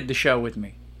started the show with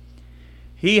me,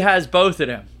 He has both of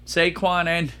them,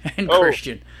 Saquon and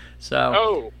Christian.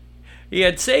 So he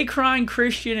had Saquon,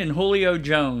 Christian, and Julio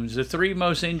Jones, the 3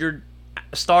 most injured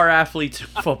star athletes in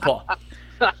football.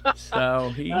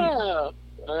 So he.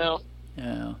 Well.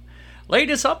 Yeah.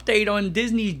 Latest update on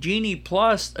Disney's Genie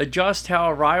Plus adjusts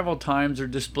how arrival times are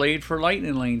displayed for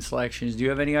Lightning Lane selections. Do you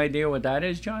have any idea what that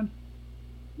is, John?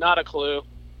 Not a clue.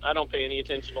 I don't pay any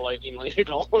attention to Lightning Lane at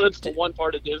all. It's the one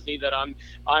part of Disney that I'm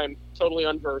totally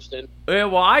unversed in. Yeah,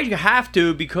 well, I have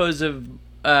to because of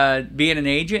being an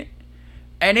agent,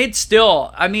 and it's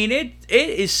still. I mean, it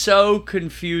is so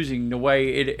confusing the way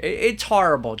it's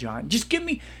horrible, John. Just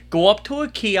go up to a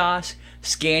kiosk,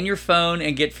 scan your phone,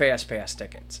 and get FastPass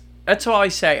tickets. That's all I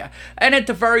say. And at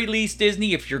the very least,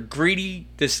 Disney, if you're greedy,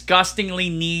 disgustingly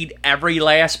need every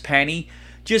last penny,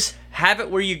 just have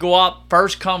it where you go up,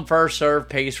 first come, first serve,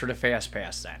 pays for the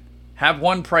FastPass then. Have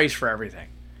one price for everything.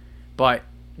 But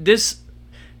this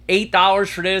 $8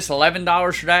 for this,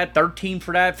 $11 for that, $13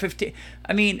 for that, $15.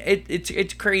 I mean,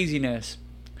 it's craziness.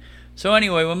 So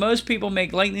anyway, when most people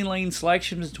make Lightning Lane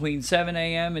selections between 7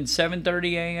 a.m. and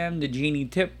 7:30 a.m., the Genie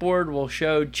tip board will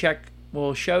show check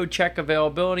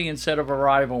availability instead of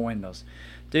arrival windows.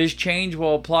 This change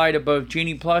will apply to both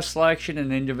Genie Plus selection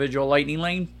and individual Lightning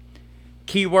Lane.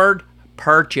 Keyword,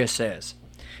 purchases.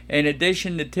 In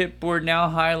addition, the tip board now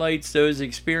highlights those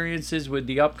experiences with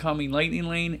the upcoming Lightning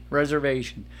Lane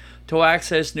reservation. To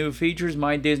access new features,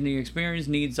 My Disney Experience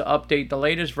needs to update the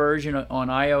latest version on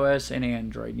iOS and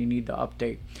Android. You need to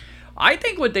update. I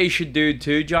think what they should do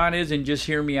too, John, is, and just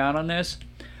hear me out on this,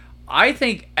 I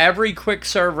think every quick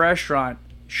serve restaurant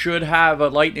should have a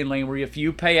Lightning Lane where if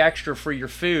you pay extra for your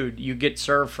food, you get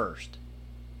served first.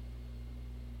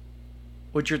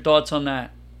 What's your thoughts on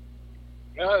that?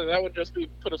 That would just be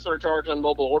put a surcharge on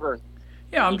mobile ordering.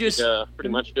 Yeah, I'm just pretty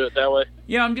much do it that way.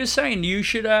 Yeah, I'm just saying they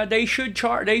should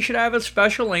have a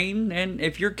special lane, and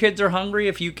if your kids are hungry,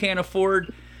 if you can't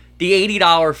afford the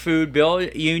 $80 food bill,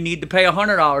 you need to pay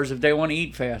 $100 if they want to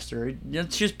eat faster.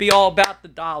 Let's just be all about the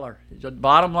dollar. The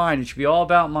bottom line, it should be all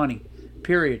about money.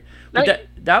 Period. But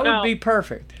that would be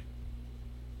perfect.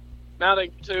 Now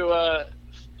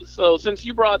so since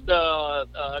you brought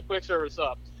the quick service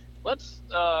up, let's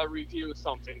review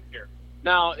something here.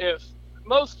 Now, if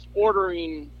most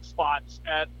ordering spots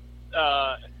at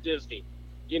Disney,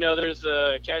 there's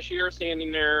a cashier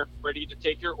standing there ready to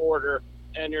take your order,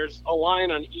 and there's a line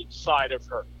on each side of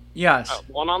her. Yes.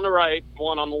 One on the right,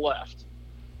 one on the left.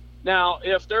 Now,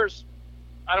 if there's,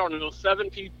 7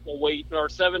 people waiting, or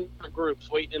 7 groups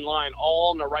waiting in line,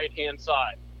 all on the right-hand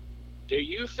side, do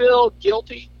you feel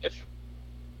guilty if...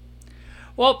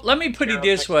 Well, let me put it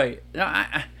this way.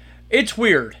 It's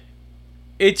weird.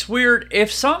 It's weird.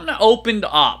 If something opened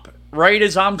up right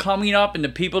as I'm coming up and the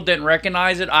people didn't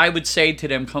recognize it, I would say to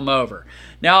them, come over.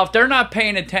 Now, if they're not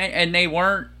paying attention and they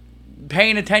weren't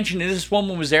paying attention and this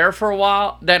woman was there for a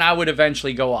while, then I would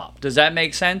eventually go up. Does that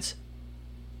make sense?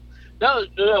 No.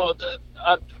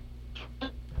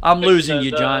 I'm losing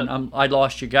you, John. I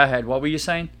lost you. Go ahead. What were you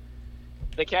saying?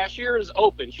 The cashier is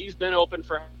open. She's been open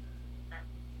for...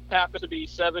 happens to be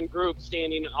 7 groups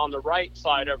standing on the right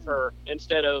side of her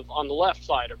instead of on the left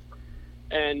side of her.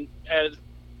 And as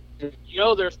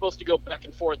they're supposed to go back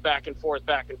and forth, back and forth,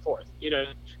 back and forth. They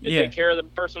take care of the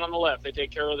person on the left, they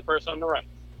take care of the person on the right.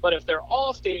 But if they're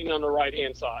all standing on the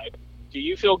right-hand side, do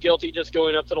you feel guilty just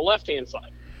going up to the left-hand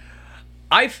side?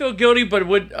 I feel guilty, but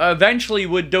would eventually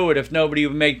do it if nobody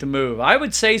would make the move. I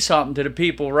would say something to the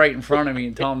people right in front of me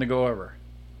and tell them to go over.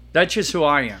 That's just who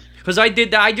I am. Because I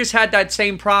did that. I just had that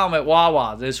same problem at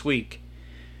Wawa this week.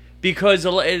 Because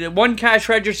one cash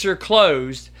register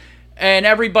closed, and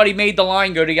everybody made the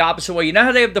line go the opposite way. You know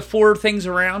how they have the 4 things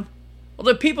around? Well,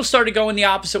 the people started going the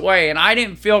opposite way, and I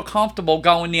didn't feel comfortable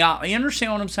going the opposite. You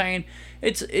understand what I'm saying?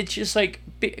 It's just like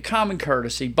common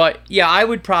courtesy. But yeah, I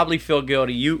would probably feel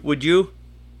guilty. Would you?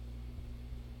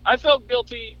 I felt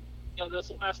guilty.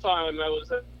 This last time I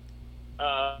was at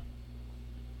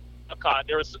Epcot.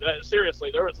 There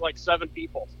was like 7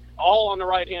 people, all on the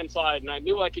right-hand side, and I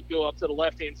knew I could go up to the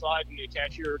left-hand side and the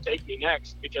cashier would take me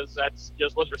next because that's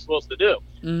just what they're supposed to do.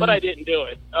 Mm-hmm. But I didn't do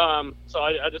it. So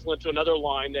I just went to another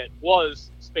line that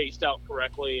was spaced out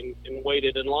correctly and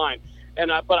waited in line.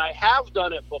 But I have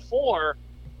done it before,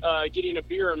 getting a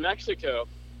beer in Mexico.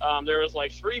 There was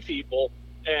like 3 people,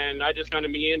 and I just kind of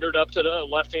meandered up to the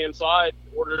left-hand side,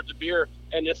 ordered the beer,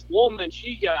 and this woman,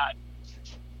 she got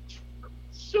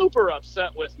super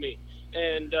upset with me.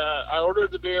 And I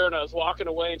ordered the beer, and I was walking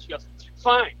away, and she goes,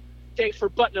 "Fine, thanks for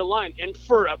butting the line, and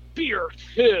for a beer,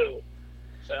 too."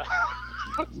 So,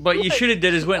 but you should have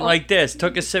did is went like this,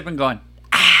 took a sip and gone,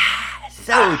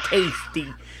 so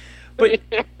tasty.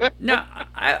 But no,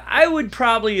 I would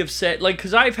probably have said, like,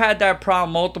 because I've had that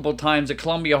problem multiple times at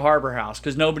Columbia Harbor House,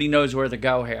 because nobody knows where to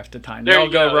go half the time. They'll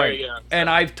go right. And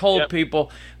I've told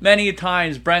people many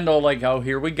times, Brenda will like, oh,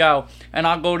 here we go. And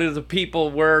I'll go to the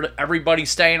people where everybody's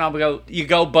staying. I'll go, you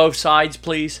go both sides,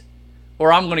 please,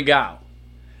 or I'm going to go.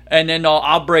 And then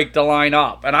I'll break the line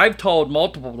up. And I've told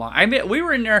multiple lines. I mean, we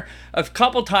were in there a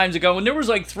couple times ago, and there was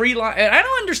like 3 lines. And I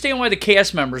don't understand why the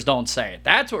cast members don't say it.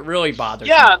 That's what really bothers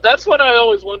me. Yeah, that's what I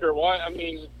always wonder. Why? I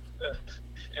mean,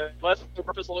 unless they're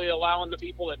purposely allowing the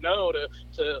people that know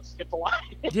to skip the line.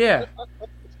 Yeah.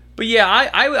 But yeah,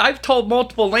 I've told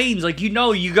multiple lanes, like,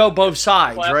 you go both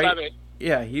sides, right?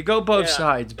 Yeah, you go both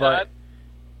sides. But,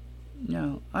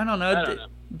 no, I don't know.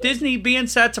 Disney, being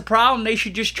that's a problem, they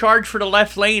should just charge for the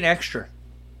left lane extra.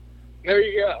 There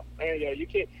you go. You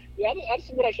can't. Yeah, that's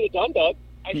what I should have done, Doug.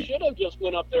 I should have just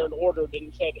went up there and ordered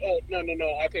and said, "Oh, no,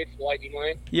 I paid for the lightning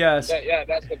lane." Yes.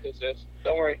 That's what this is.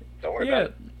 Don't worry about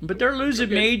it. But they're losing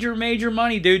major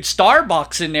money, dude.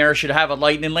 Starbucks in there should have a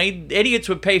lightning lane. Idiots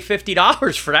would pay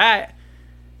 $50 for that.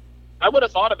 I would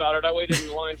have thought about it. I waited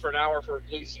in line for an hour for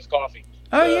Lisa's coffee.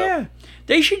 Oh, yeah.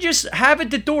 They should just have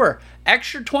at the door.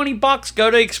 Extra $20,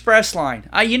 go to Express Line.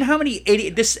 You know how many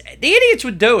the idiots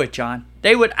would do it, John.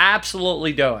 They would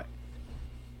absolutely do it.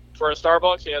 For a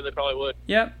Starbucks? Yeah, they probably would.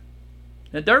 Yep.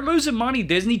 They're losing money,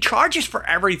 Disney. Charges for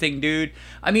everything, dude.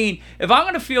 I mean, if I'm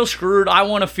going to feel screwed, I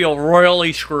want to feel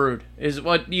royally screwed, is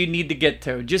what you need to get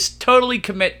to. Just totally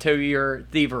commit to your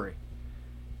thievery.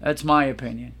 That's my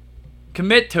opinion.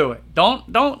 Commit to it.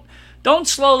 Don't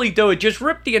slowly do it. Just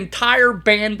rip the entire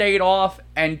Band-Aid off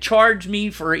and charge me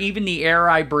for even the air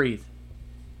I breathe.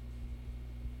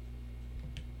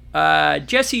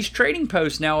 Jesse's Trading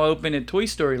Post now open at Toy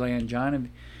Story Land, John. Have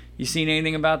you seen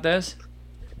anything about this?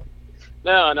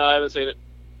 No, I haven't seen it.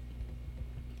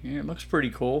 Yeah, it looks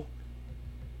pretty cool.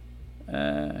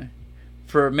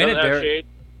 For a minute there, shade.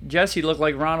 Jesse looked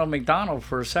like Ronald McDonald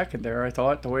for a second there, I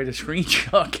thought, the way the screen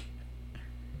shook.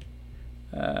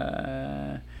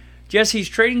 Jesse's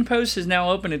Trading Post is now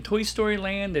open at Toy Story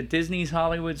Land at Disney's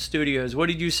Hollywood Studios. What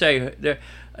did you say?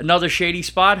 Another shady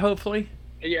spot, hopefully?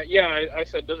 Yeah. I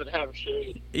said, does it have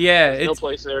shade? Yeah. No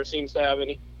place there seems to have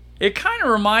any. It kind of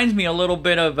reminds me a little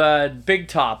bit of Big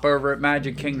Top over at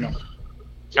Magic Kingdom.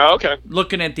 Oh, okay.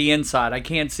 Looking at the inside. I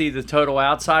can't see the total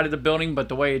outside of the building, but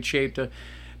the way it's shaped.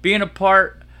 Being a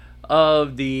part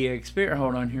of the experience.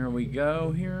 Hold on, here we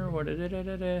go.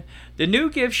 The new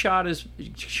gift shop is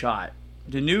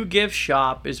The new gift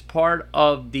shop is part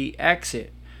of the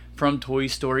exit from Toy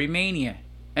Story Mania,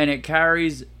 and it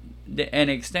carries an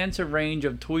extensive range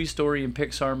of Toy Story and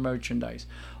Pixar merchandise.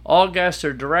 All guests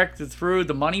are directed through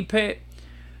the Money Pit,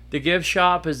 the gift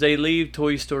shop, as they leave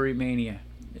Toy Story Mania.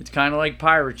 It's kind of like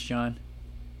Pirates, John.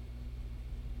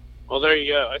 Well, there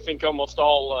you go. I think almost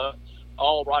all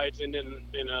rides in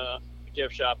a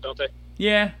gift shop, don't they?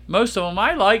 Yeah, most of them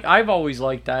I've always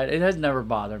liked that. It has never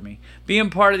bothered me. Being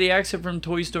part of the exit from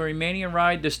Toy Story Mania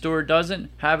ride, the store doesn't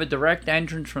have a direct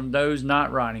entrance from those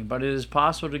not riding, but it is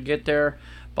possible to get there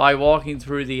by walking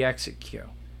through the exit queue.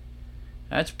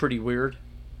 That's pretty weird.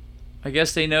 I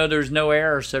guess they know there's no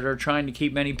air, so they're trying to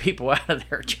keep many people out of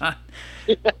there, John.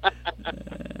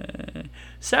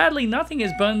 Sadly, nothing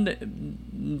has been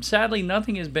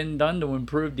done to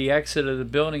improve the exit of the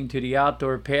building to the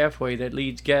outdoor pathway that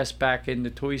leads guests back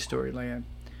into Toy Story Land.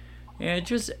 And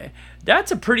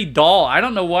that's a pretty dull. I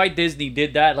don't know why Disney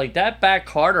did that. Like, that back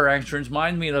Carter entrance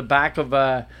reminds me of the back of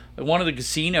one of the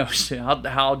casinos.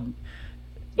 How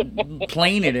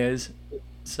plain it is.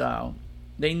 So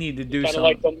they need to do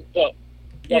something. Kind of like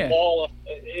the mall,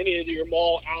 any of your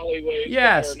mall alleyways.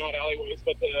 Yes. Or not alleyways,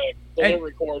 but the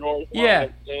delivery corridors. Yeah.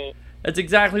 That's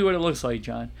exactly what it looks like,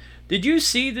 John. Did you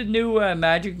see the new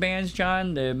Magic Bands,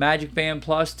 John? The Magic Band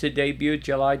Plus to debut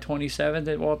July 27th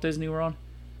at Walt Disney World?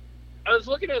 I was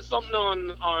looking at something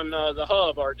on the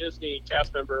Hub, our Disney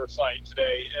cast member site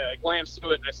today. I glanced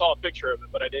through it and I saw a picture of it,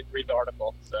 but I didn't read the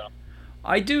article. So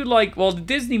I do like, the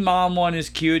Disney Mom one is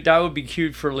cute. That would be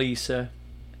cute for Lisa.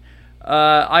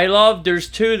 There's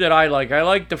two that I like. I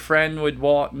like the friend with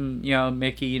Walt and,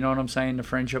 Mickey, you know what I'm saying? The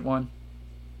friendship one.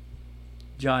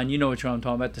 John, you know what I'm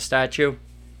talking about, the statue?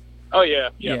 Oh, yeah,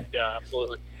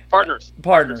 absolutely. Partners,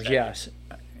 yes.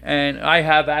 And I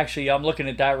have I'm looking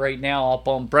at that right now.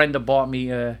 Brenda bought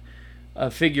me a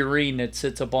figurine that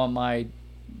sits up on my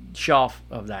shelf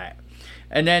of that.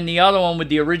 And then the other one with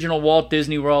the original Walt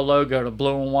Disney World logo, the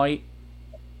blue and white.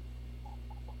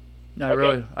 I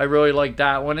really like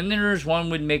that one. And then there's one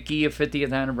with Mickey, a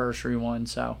 50th anniversary one.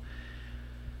 So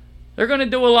they're going to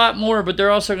do a lot more, but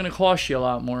they're also going to cost you a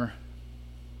lot more.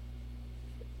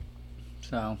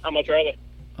 So how much are they?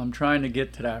 I'm trying to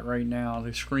get to that right now.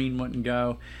 The screen wouldn't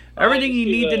go. Everything you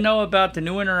need to know about the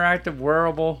new interactive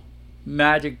wearable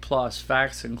Magic Plus,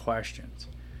 facts and questions.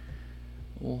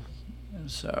 Well,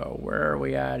 so where are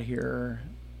we at here?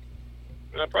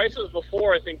 Prices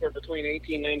before, I think, were between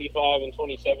 $18.95 and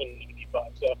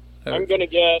 $27.95. So I'm gonna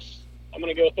guess. I'm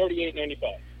gonna go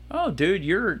 $38.95. Oh, dude,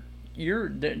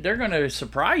 they're gonna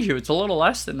surprise you. It's a little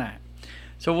less than that.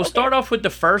 So we'll start off with the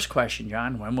first question,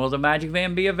 John. When will the Magic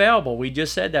Band be available? We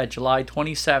just said that, July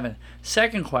 27th.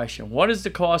 Second question, what is the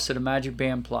cost of the Magic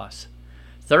Band Plus?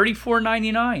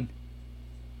 $34.99.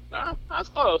 That's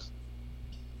close.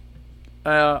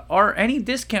 Are any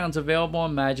discounts available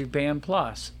on Magic Band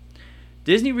Plus?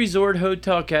 Disney Resort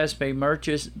Hotel guests may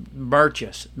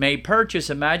purchase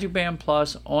a Magic Band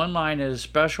Plus online at a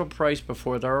special price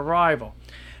before their arrival.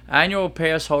 Annual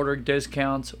pass holder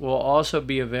discounts will also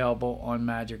be available on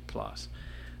Magic Plus.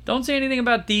 Don't say anything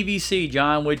about DVC,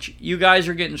 John, which you guys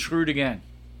are getting screwed again.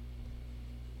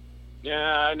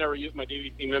 Yeah, I never used my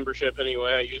DVC membership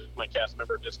anyway. I used my cast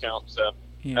member discount, so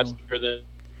that's better than.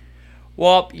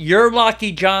 Well, you're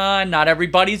lucky, John. Not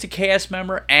everybody's a cast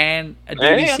member and a DVC.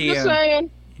 Hey, I'm just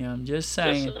saying. Yeah, I'm just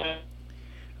saying. I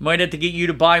might have to get you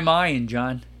to buy mine,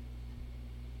 John.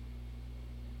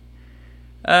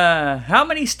 How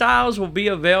many styles will be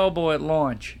available at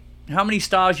launch? How many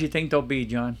styles do you think there'll be,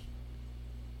 John?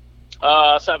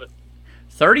 7.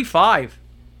 35.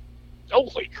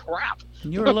 Holy crap.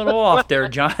 You're a little off there,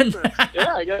 John.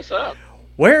 Yeah, I guess so.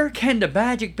 Where can the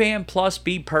Magic Band Plus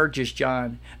be purchased,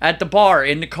 John? At the bar,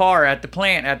 in the car, at the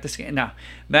plant,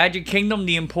 Magic Kingdom,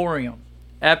 the Emporium,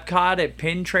 Epcot, at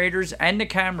Pin Traders, and the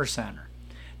Camera Center.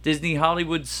 Disney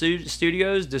Hollywood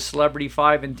Studios, the Celebrity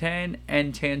 5 and 10,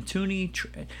 and Tantui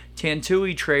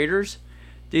Traders.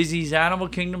 Disney's Animal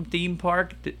Kingdom theme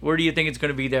park. Where do you think it's going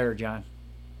to be there, John?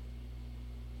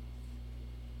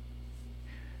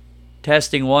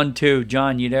 Testing 1, 2.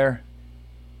 John, you there?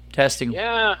 Testing.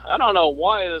 Yeah, I don't know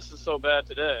why this is so bad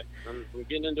today. I'm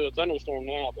getting into a thunderstorm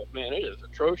now, but man, it is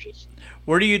atrocious.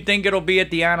 Where do you think it'll be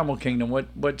at the Animal Kingdom?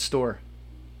 What store?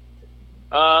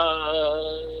 What's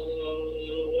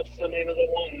the name of the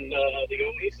one? The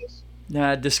Oasis?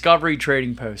 Discovery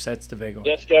Trading Post. That's the big one.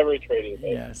 Discovery Trading Post.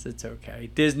 Yes, it's okay.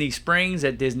 Disney Springs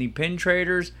at Disney Pin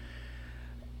Traders.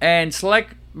 And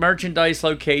select merchandise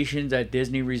locations at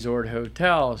Disney Resort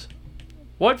Hotels.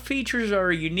 What features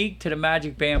are unique to the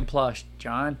Magic Band Plus,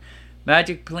 John?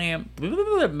 Magic Band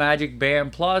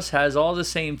Plus has all the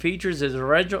same features as a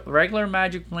regular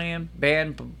Magic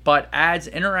Band, but adds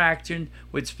interaction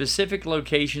with specific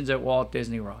locations at Walt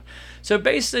Disney World. So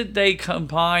basically, they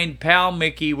combined Pal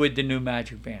Mickey with the new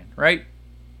Magic Band, right?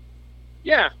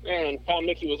 Yeah, and Pal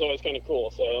Mickey was always kind of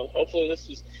cool. So hopefully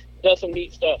this does some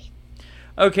neat stuff.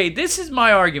 Okay, this is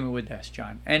my argument with this,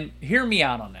 John, and hear me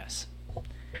out on this.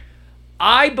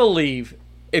 I believe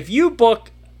if you book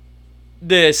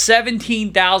the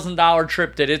 $17,000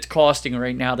 trip that it's costing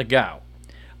right now to go,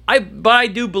 but I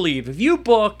do believe if you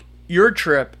book your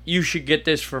trip, you should get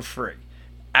this for free,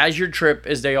 as your trip,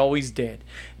 as they always did.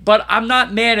 But I'm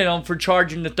not mad at them for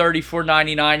charging the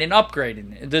 $34.99 and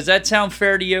upgrading it. Does that sound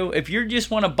fair to you? If you just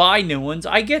want to buy new ones,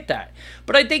 I get that.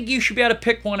 But I think you should be able to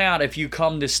pick one out if you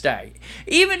come to stay.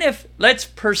 Even if, let's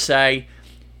per se,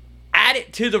 add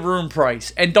it to the room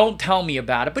price and don't tell me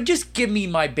about it, but just give me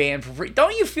my band for free.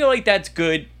 Don't you feel like that's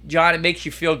good, John? It makes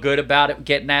you feel good about it,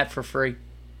 getting that for free?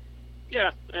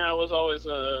 Yeah, it was always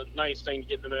a nice thing to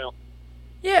get in the mail.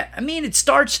 Yeah, I mean, it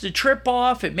starts the trip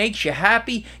off. It makes you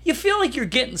happy. You feel like you're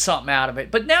getting something out of it.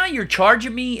 But now you're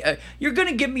charging me. You're going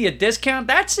to give me a discount.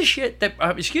 That's the shit that,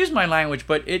 excuse my language,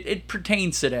 but it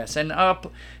pertains to this. And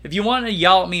if you want to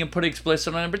yell at me and put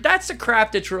explicit on it, but that's the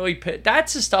crap that's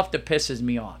that's the stuff that pisses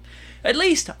me off. At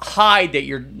least hide that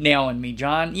you're nailing me,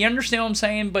 John. You understand what I'm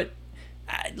saying? But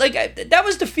that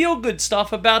was the feel-good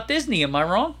stuff about Disney. Am I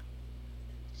wrong?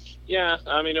 Yeah,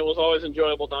 I mean, it was always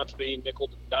enjoyable not to be nickel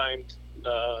and dimed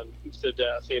to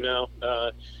death, you know.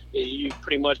 You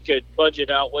pretty much could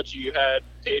budget out what you had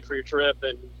paid for your trip,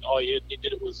 and all you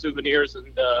did was souvenirs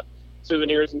and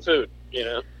food, you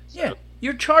know. So. Yeah,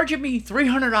 you're charging me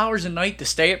 $300 a night to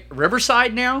stay at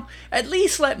Riverside now? At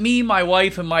least let me, my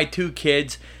wife, and my 2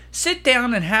 kids sit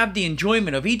down and have the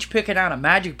enjoyment of each picking out a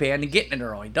Magic Band and getting it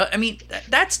early. I mean,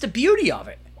 that's the beauty of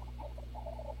it.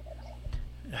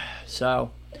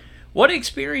 So, what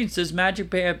experience does Magic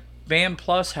Band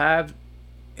Plus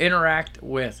interact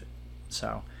with?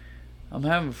 So, I'm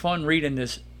having fun reading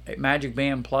this Magic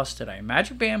Band Plus today.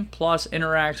 Magic Band Plus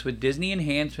interacts with Disney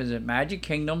enhancements at Magic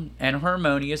Kingdom and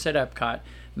Harmonious at Epcot.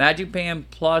 Magic Band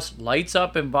Plus lights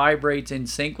up and vibrates in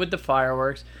sync with the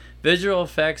fireworks, visual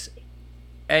effects,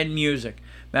 and music.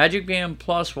 Magic Band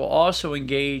Plus will also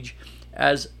engage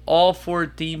as all 4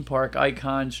 theme park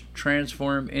icons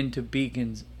transform into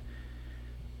beacons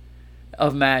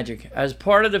of magic. As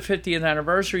part of the 50th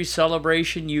anniversary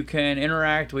celebration, you can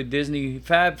interact with Disney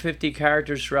Fab 50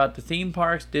 characters throughout the theme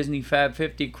parks. Disney Fab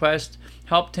 50 Quest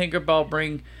helped Tinkerbell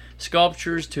bring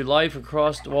sculptures to life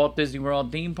across the Walt Disney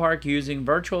World theme park using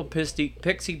virtual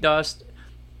pixie dust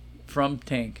from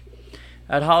Tink.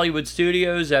 At Hollywood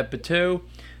Studios at Batuu,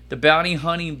 the bounty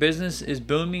hunting business is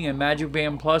booming, and Magic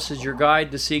Band Plus is your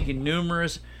guide to seeking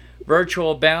numerous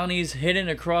virtual bounties hidden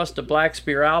across the Black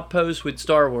Spear Outpost with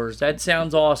Star Wars. That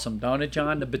sounds awesome, don't it,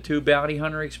 John? The Batuu Bounty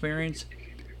Hunter experience?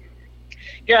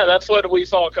 Yeah, that's what we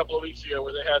saw a couple of weeks ago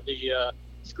where they had the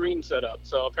screen set up.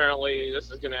 So apparently this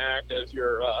is going to act as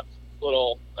your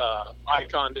little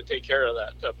icon to take care of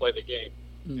that, to play the game.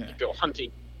 Yeah. You go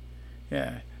hunting.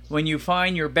 Yeah. When you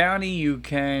find your bounty, you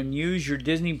can use your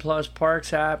Disney Plus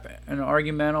Parks app, an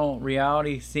augmented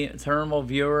reality thermal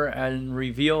viewer, and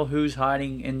reveal who's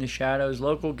hiding in the shadows.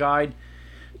 Local guide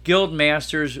Guild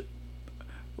Masters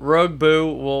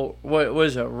Ragaboo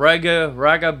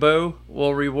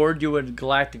will reward you with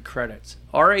galactic credits.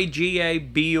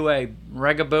 Ragabua.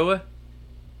 Ragabua?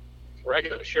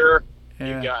 Sure.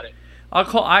 Yeah. You got it.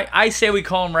 I say we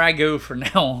call him Ragu from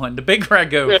now on. The big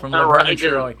Ragu from Laverne and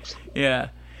Shirley. Yeah.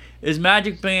 Is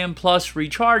Magic Band Plus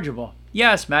rechargeable?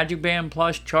 Yes, Magic Band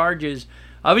Plus charges.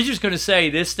 I was just going to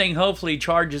say, this thing hopefully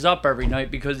charges up every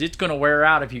night because it's going to wear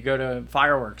out if you go to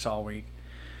fireworks all week.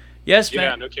 Yes,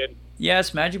 no kidding.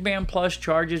 Yes, Magic Band Plus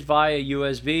charges via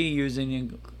USB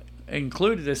using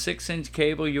included a 6-inch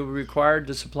cable. You'll be required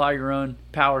to supply your own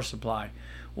power supply.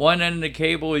 One end of the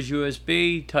cable is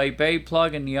USB Type A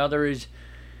plug, and the other is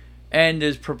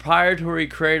proprietary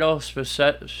cradle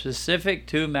specific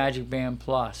to Magic Band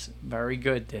Plus. Very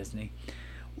good, Disney.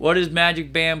 What is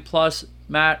Magic Band Plus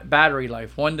battery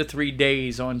life? 1 to 3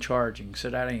 days on charging, so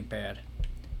that ain't bad.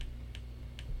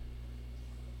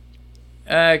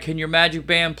 Can your Magic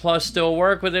Band Plus still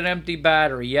work with an empty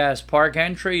battery? Yes. Park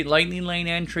entry, Lightning Lane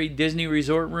entry, Disney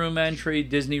Resort Room entry,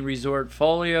 Disney Resort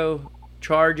Folio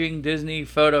charging, Disney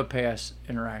Photo Pass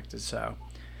interactive. So,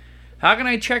 how can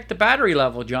I check the battery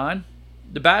level, John?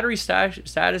 The battery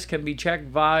status can be checked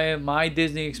via My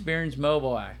Disney Experience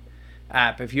mobile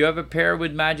app. If you have a pair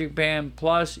with Magic Band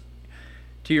Plus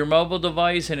to your mobile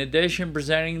device, in addition,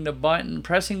 pressing the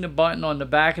button on the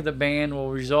back of the band will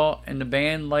result in the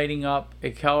band lighting up a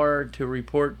color to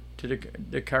report to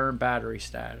the current battery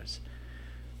status.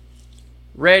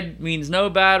 Red means no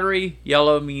battery,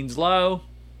 yellow means low,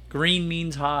 green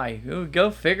means high. Ooh, go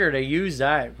figure, they use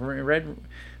that. Red.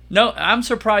 No, I'm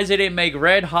surprised they didn't make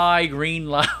red high, green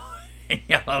low, and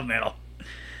yellow middle.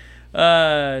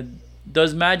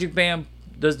 Does the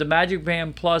Magic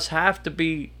Band Plus have to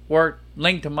be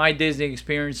linked to My Disney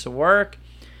Experience to work?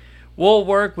 We'll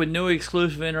work with new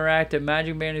exclusive interactive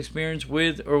Magic Band experience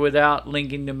with or without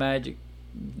linking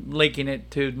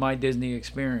it to My Disney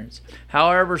Experience.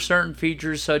 However, certain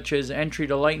features such as entry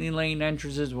to Lightning Lane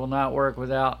entrances will not work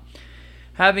without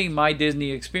having My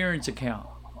Disney Experience account.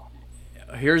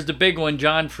 Here's the big one,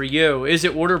 John, for you. Is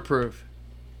it waterproof?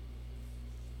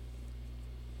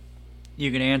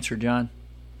 You can answer, John.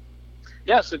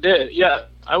 Yes, it did. Yeah,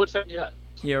 I would say yes.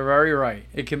 You're very right.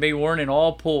 It can be worn in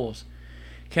all pools.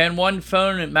 Can one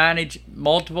phone manage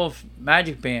multiple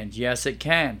Magic Bands? Yes, it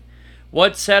can.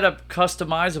 What setup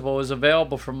customizable is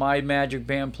available for My Magic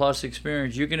Band Plus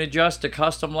experience? You can adjust the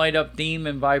custom light up theme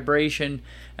and vibration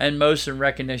and motion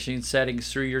recognition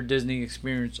settings through your Disney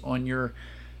experience on your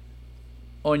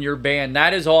band.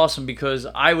 That is awesome because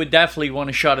I would definitely want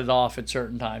to shut it off at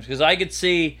certain times because I could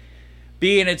see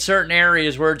being at certain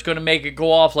areas where it's going to make it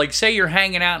go off. Like, say you're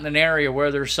hanging out in an area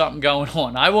where there's something going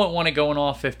on. I wouldn't want it going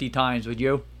off 50 times, would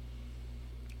you?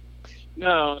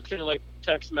 No, it's kind of like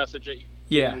text message that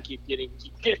you keep getting.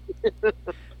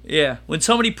 Yeah, when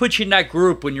somebody puts you in that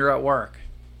group when you're at work.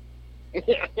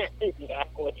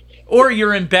 Exactly. Or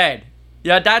you're in bed.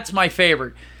 Yeah, that's my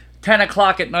favorite. 10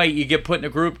 o'clock at night, you get put in a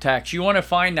group text. You want to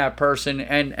find that person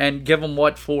and give them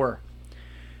what for.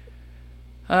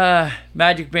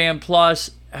 Magic Band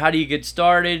Plus, how do you get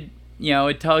started? You know,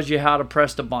 it tells you how to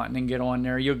press the button and get on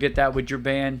there. You'll get that with your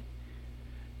band.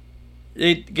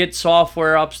 It gets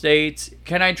software updates.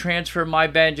 Can I transfer my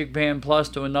Magic Band Plus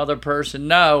to another person?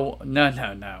 No.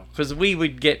 Because we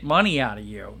would get money out of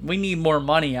you. We need more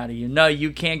money out of you. No,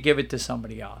 you can't give it to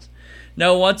somebody else.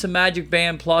 No, once a Magic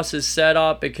Band Plus is set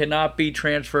up, it cannot be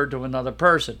transferred to another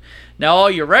person. Now,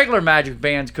 all your regular Magic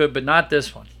Bands could, but not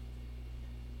this one.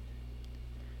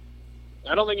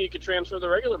 I don't think you could transfer the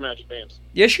regular Magic Bands.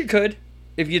 Yes, you could.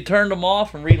 If you turned them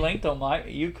off and relinked them,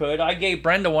 you could. I gave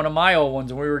Brenda one of my old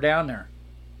ones when we were down there.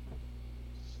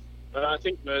 I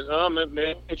think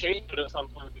maybe they changed it at some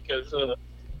point because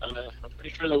I'm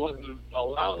pretty sure they wouldn't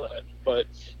allow that. But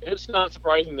it's not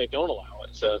surprising they don't allow it.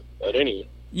 So, but anyway.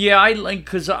 Yeah, I linked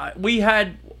because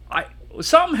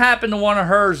something happened to one of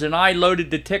hers, and I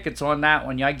loaded the tickets on that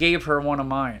one. I gave her one of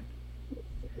mine.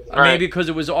 Maybe because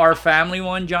it was our family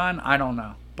one, John. I don't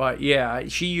know, but yeah,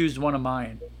 she used one of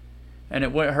mine, and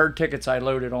it went her tickets. I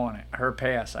loaded on it. Her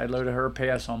pass. I loaded her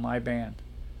pass on my band.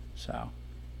 So,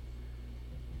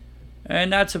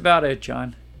 and that's about it,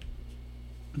 John.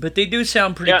 But they do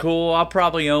sound pretty cool. I'll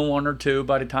probably own one or two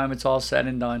by the time it's all said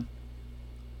and done.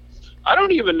 I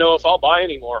don't even know if I'll buy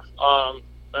any more. I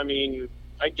mean,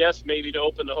 I guess maybe to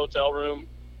open the hotel room,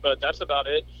 but that's about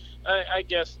it. I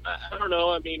guess, I don't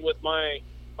know. I mean, with my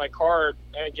card,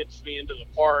 that gets me into the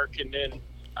park, and then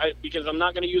because I'm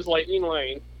not going to use Lightning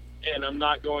Lane, and I'm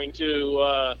not going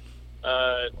to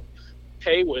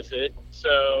pay with it,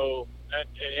 so,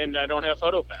 and I don't have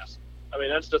PhotoPass. I mean,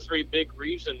 that's the three big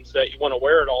reasons that you want to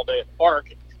wear it all day at the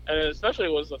park, and especially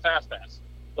was the FastPass.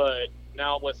 But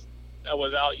now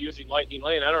without using Lightning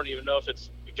Lane, I don't even know if it's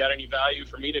got any value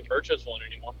for me to purchase one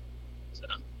anymore. So.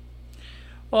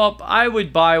 Well, I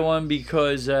would buy one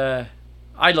because I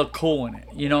look cool in it.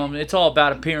 You know, it's all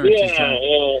about appearances. Yeah.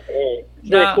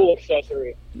 Very cool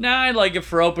accessory. Nah, I like it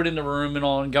for opening the room and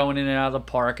all and going in and out of the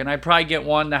park. And I'd probably get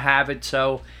one to have it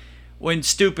so when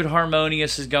Stupid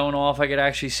Harmonious is going off, I could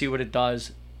actually see what it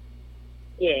does.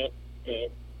 Yeah. You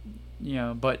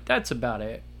know, but that's about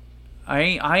it. I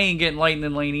ain't getting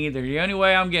Lightning Lane either. The only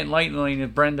way I'm getting Lightning Lane is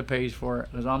Brenda pays for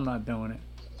it, because I'm not doing it.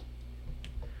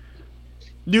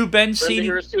 New bench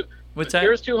seating. What's that?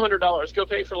 Here's $200. Go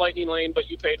pay for Lightning Lane, but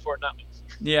you paid for it, not me.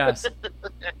 Yes.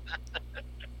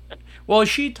 Well,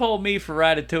 she told me for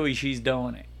Ratatouille she's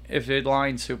doing it if the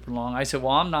line's super long. I said,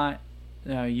 well, I'm not.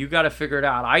 You got to figure it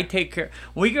out. I take care.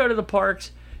 When we go to the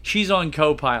parks, she's on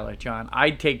co-pilot, John.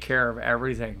 I take care of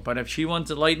everything. But if she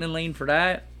wants a Lightning Lane for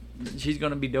that, she's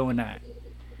going to be doing that.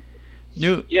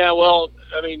 Yeah, well,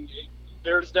 I mean,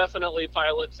 there's definitely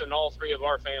pilots in all three of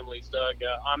our families, Doug.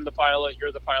 I'm the pilot,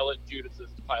 you're the pilot, Judith is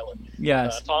the pilot.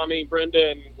 Yes. Tommy, Brenda,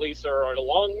 and Lisa are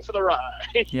along for the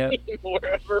ride. Yep.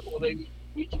 Wherever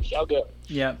we shall go.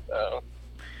 Yep.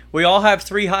 We all have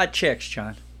 3 hot chicks,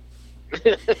 John.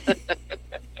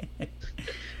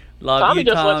 Love Tommy you,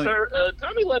 just Tommy.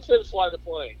 Tommy lets him fly the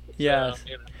plane. Yes. So,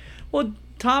 you know. Well,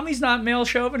 Tommy's not male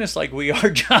chauvinist like we are,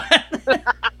 John.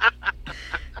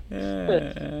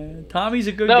 Tommy's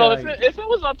a good guy. No, if it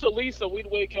was up to Lisa,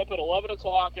 we'd wake up at 11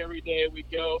 o'clock every day.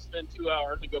 We'd go spend 2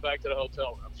 hours and go back to the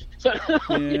hotel room. So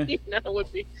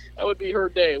that would be her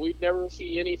day. We'd never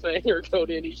see anything or go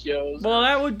to any shows. Well,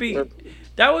 that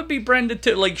would be Brenda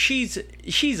too. Like she's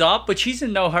up, but she's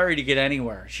in no hurry to get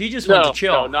anywhere. She just wants to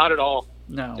chill. No, not at all.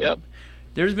 No. Yep.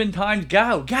 There's been times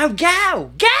go. No,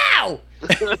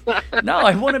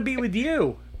 I want to be with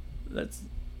you.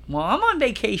 Well, I'm on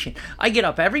vacation. I get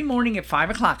up every morning at 5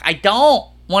 o'clock. I don't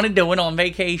want to do it on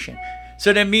vacation.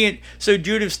 So then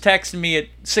Judith's texting me at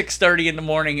 6:30 in the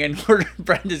morning, and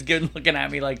Brenda's looking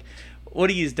at me like, "What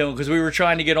are you doing?" Because we were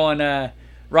trying to get on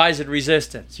Rise of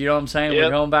Resistance. You know what I'm saying? Yep.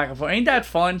 We're going back and forth. Ain't that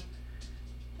fun?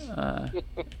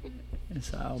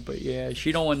 But yeah,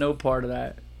 she don't want no part of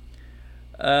that.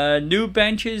 New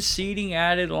benches, seating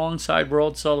added alongside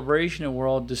World Celebration and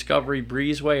World Discovery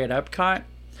Breezeway at Epcot.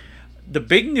 The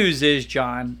big news is,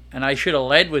 John, and I should have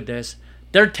led with this,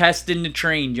 they're testing the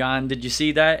train, John. Did you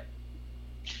see that?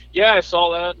 Yeah, I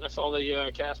saw that. I saw the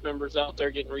cast members out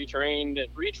there getting retrained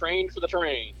for the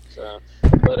train. So,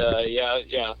 but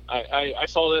I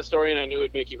saw that story and I knew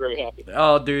it'd make you very happy.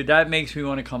 Oh, dude, that makes me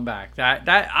want to come back.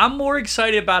 That I'm more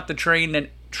excited about the train than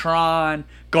Tron,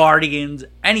 Guardians,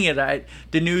 any of that.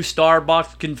 The new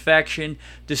Starbucks confection,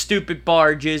 the stupid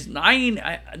barges.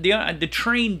 The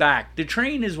train back. The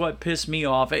train is what pissed me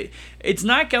off. It's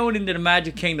not going into the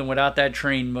Magic Kingdom without that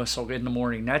train whistle in the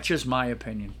morning. That's just my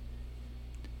opinion.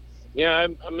 Yeah,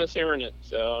 I miss hearing it.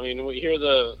 So, I mean, we hear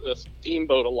the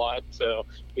steamboat a lot, so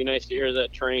it'd be nice to hear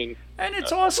that train. And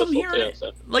it's awesome hearing it.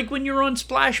 So. Like when you're on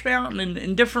Splash Mountain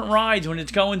and different rides when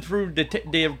it's going through the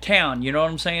town, you know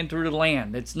what I'm saying, through the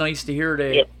land. It's nice to hear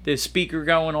the speaker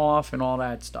going off and all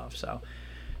that stuff. So,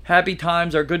 happy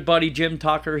times. Our good buddy Jim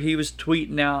Tucker, he was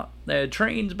tweeting out, the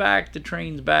train's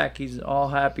back. He's all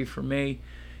happy for me.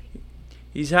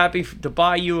 He's happy to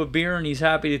buy you a beer, and he's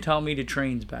happy to tell me the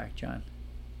train's back, John.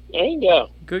 There you go.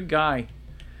 Good guy.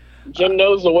 Jim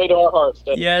knows the way to our hearts.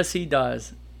 Yes, he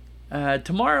does.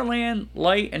 Tomorrowland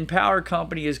Light and Power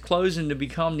Company is closing to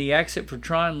become the exit for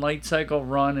Tron Light Cycle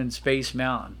Run and Space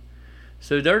Mountain.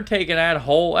 So they're taking that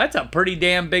whole. That's a pretty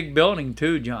damn big building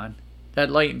too, John. That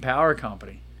Light and Power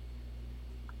Company.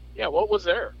 Yeah, what was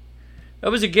there?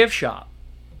 That was a gift shop.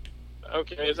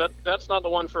 Okay, that's not the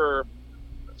one for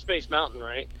Space Mountain,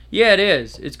 right? Yeah, it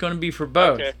is. It's going to be for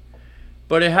both. Okay.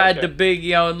 But it had the big,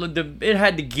 it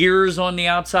had the gears on the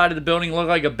outside of the building. It looked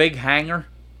like a big hangar.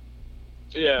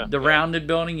 Yeah. The rounded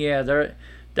building. Yeah,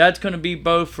 that's going to be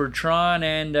both for Tron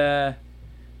and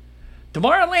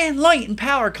Tomorrowland Light and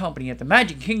Power Company at the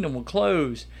Magic Kingdom will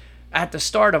close at the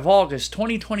start of August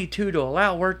 2022 to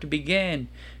allow work to begin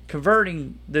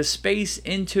converting the space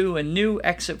into a new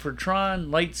exit for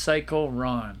Tron Light Cycle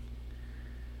Run.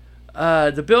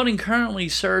 The building currently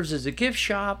serves as a gift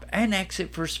shop and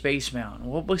exit for Space Mountain.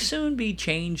 Will soon be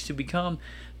changed to become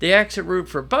the exit route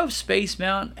for both Space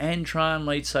Mountain and Tron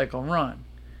Light Cycle Run.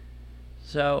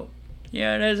 So,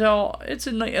 yeah, it's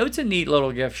a neat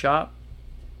little gift shop.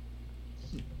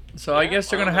 So I guess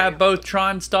they're gonna have both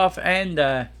Tron stuff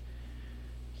and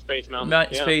Space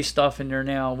Mountain space stuff in there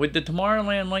now. With the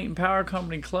Tomorrowland Light and Power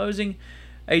Company closing,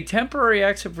 a temporary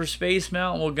exit for Space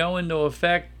Mountain will go into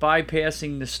effect,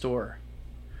 bypassing the store.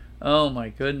 Oh my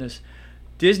goodness.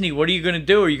 Disney, what are you going to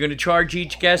do? Are you going to charge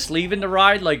each guest leaving the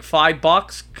ride like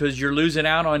 $5 because you're losing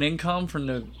out on income from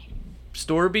the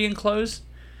store being closed?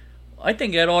 I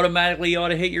think that automatically ought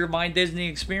to hit your My Disney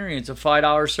Experience, a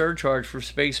 $5 surcharge for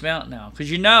Space Mountain now. Because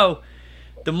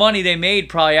the money they made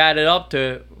probably added up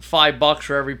to $5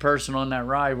 for every person on that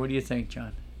ride. What do you think,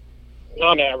 John?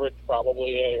 On average,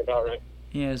 probably. Yeah, you're about right.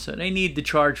 Yeah, so they need to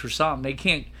charge for something.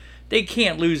 They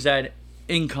can't lose that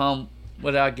income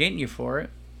without getting you for it.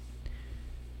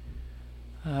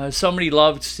 Somebody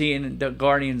loved seeing the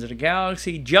Guardians of the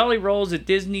Galaxy. Jelly Rolls at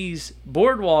Disney's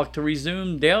Boardwalk to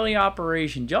resume daily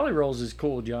operation. Jelly Rolls is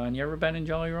cool, John. You ever been in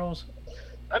Jelly Rolls?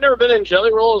 I've never been in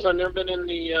Jelly Rolls. I've never been in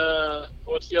the,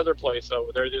 what's the other place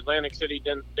over there? The Atlantic City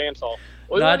Dance Hall.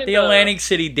 Not the Atlantic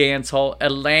City Dance Hall.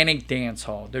 Atlantic Dance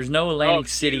Hall. There's no Atlantic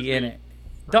City in it.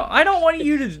 I don't want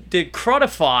you to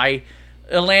crudify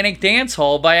Atlantic Dance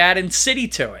Hall by adding city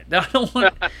to it. I don't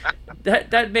want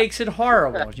that makes it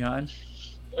horrible, John.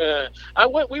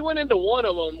 We went into one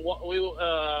of them.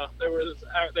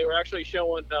 They were actually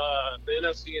showing the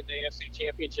NFC and the AFC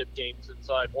championship games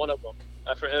inside one of them.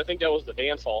 I think that was the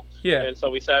dance hall. Yeah. And so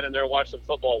we sat in there and watched some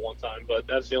football one time, but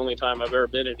that's the only time I've ever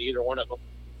been in either one of them.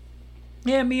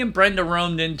 Yeah, me and Brenda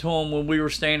roamed into them when we were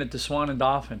staying at the Swan and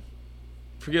Dolphin.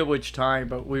 Forget which time,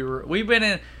 but we've been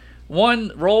in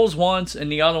one Rolls once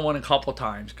and the other one a couple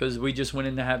times because we just went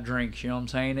in to have drinks. You know what I'm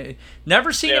saying?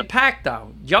 Never seen it packed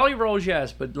though. Jolly Rolls,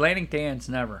 yes, but Atlantic Dance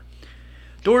never.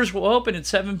 Doors will open at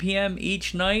 7 p.m.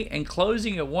 each night and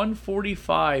closing at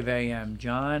 1:45 a.m.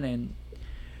 John, and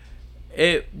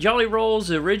Jolly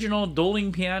Rolls' original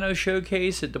dueling piano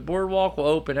showcase at the Boardwalk will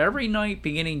open every night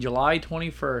beginning July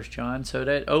 21st, John. So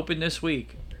that opened this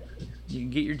week. You can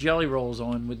get your Jelly Rolls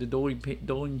on with the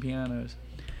dueling pianos.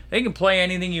 They can play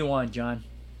anything you want, John.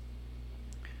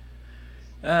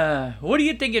 What do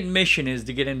you think admission is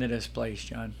to get into this place,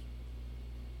 John?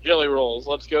 Jelly Rolls.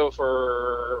 Let's go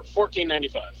for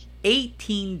 $14.95.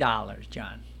 $18,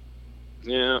 John.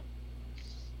 Yeah.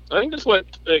 I think that's what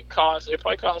it costs. It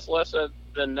probably costs less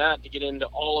than that to get into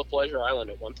all of Pleasure Island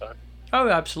at one time. Oh,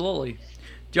 absolutely.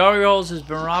 Jelly Rolls has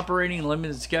been operating a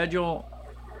limited schedule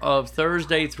of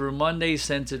Thursday through Monday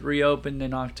since it reopened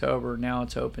in October. Now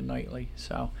it's open nightly.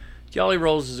 So, Jelly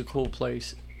Rolls is a cool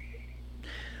place.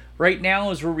 Right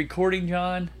now, as we're recording,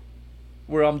 John,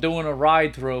 where I'm doing a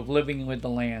ride through of Living with the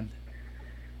Land.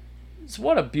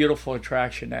 What a beautiful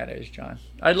attraction that is, John.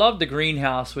 I love the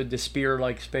greenhouse with the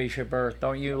spear-like Spaceship Earth.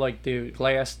 Don't you like the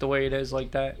glass the way it is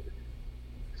like that?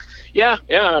 Yeah.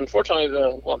 Unfortunately,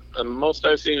 the most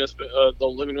I've seen is the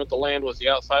Living with the Land was the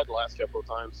outside the last couple of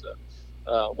times.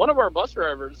 One of our bus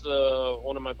drivers,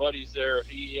 one of my buddies there,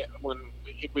 when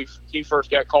he first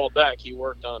got called back, he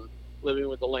worked on Living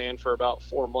with the Land for about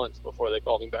 4 months before they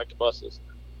called him back to buses.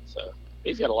 So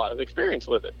he's got a lot of experience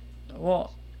with it.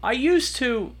 Well, I used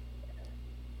to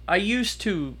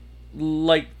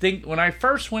think when I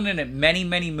first went in it many,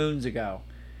 many moons ago,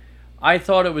 I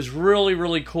thought it was really,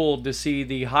 really cool to see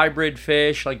the hybrid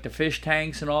fish, like the fish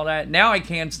tanks and all that. Now I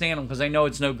can't stand them because I know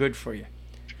it's no good for you.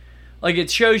 Like,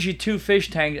 it shows you 2 fish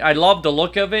tanks. I love the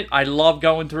look of it. I love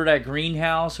going through that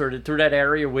greenhouse or through that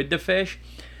area with the fish.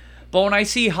 But when I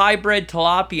see hybrid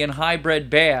tilapia and hybrid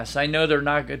bass, I know they're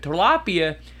not good.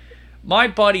 Tilapia, my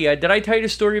buddy, did I tell you the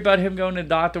story about him going to the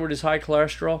doctor with his high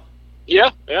cholesterol?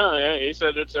 Yeah. He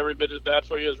said it's every bit as bad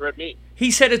for you as red meat. He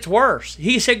said it's worse.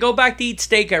 He said go back to eat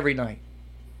steak every night.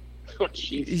 Oh,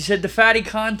 jeez. He said the fatty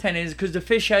content is because the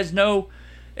fish has no...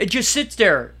 It just sits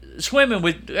there. swimming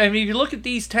with. I mean, if you look at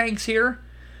these tanks here,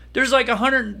 there's like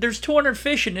 100. There's 200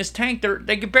 fish in this tank.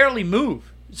 They can barely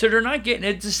move, so they're not getting.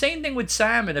 It's the same thing with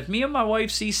salmon. If me and my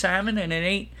wife see salmon and it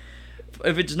ain't.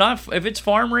 If it's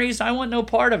farm raised, I want no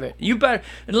part of it. You better,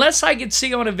 unless I can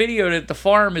see on a video that the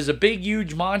farm is a big,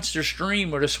 huge monster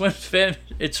stream where it's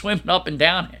swimming up and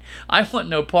down it. I want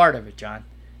no part of it, John.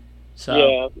 So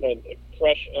yeah, and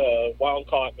fresh wild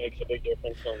caught makes a big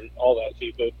difference on all that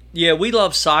seafood. yeah, we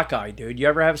love sockeye, dude. You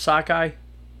ever have sockeye?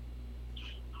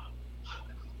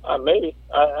 Maybe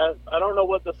I don't know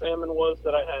what the salmon was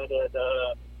that I had at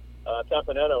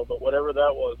Campanetto, but whatever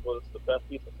that was the best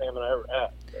piece of salmon I ever had.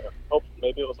 So,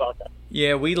 maybe it was sockeye.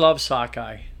 Yeah, we love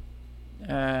sockeye.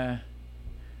 Now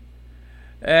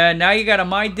you got a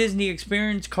My Disney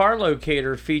Experience car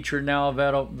locator feature now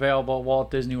available at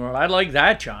Walt Disney World. I like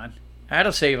that, John.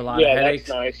 That'll save a lot of headaches.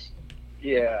 Yeah, that's nice.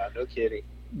 Yeah, no kidding.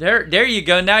 There you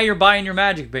go. Now you're buying your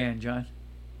Magic Band, John.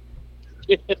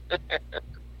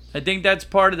 I think that's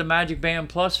part of the Magic Band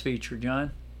Plus feature,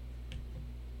 John.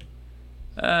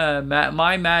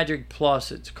 My Magic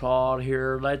Plus, it's called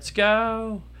here. Let's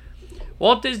go.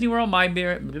 Walt Disney World My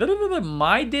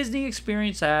Disney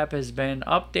Experience app has been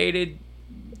updated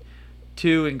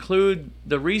to include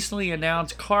the recently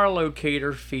announced car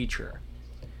locator feature.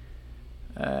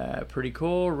 Pretty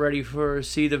cool. Ready for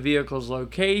see the vehicle's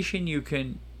location. You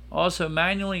can also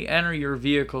manually enter your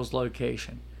vehicle's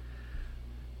location.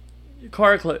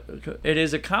 It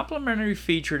is a complimentary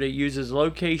feature that uses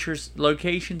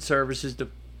location services to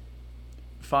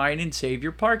find and save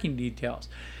your parking details.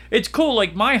 It's cool.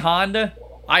 Like my Honda,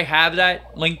 I have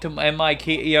that linked to my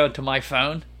key, to my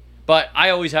phone, but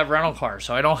I always have rental cars,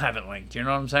 so I don't have it linked. You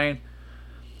know what I'm saying?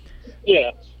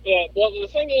 Yeah. Well, the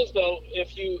thing is, though,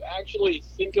 if you actually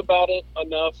think about it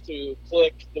enough to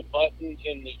click the button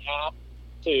in the app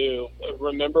to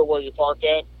remember where you park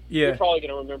at, you're probably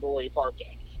going to remember where you parked at.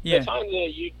 Yeah. The time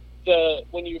that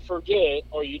when you forget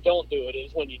or you don't do it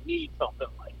is when you need something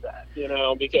like that,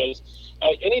 because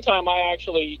anytime I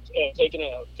actually taken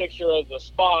a picture of the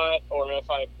spot, or if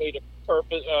I made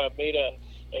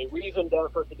a reasoned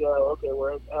effort to go, okay,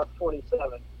 we're at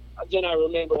F27, then I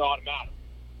remember automatically.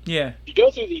 Yeah. If you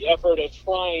go through the effort of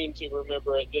trying to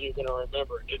remember it, then you're going to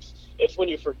remember it. It's when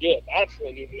you forget. That's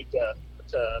when you need to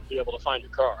be able to find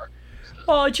your car.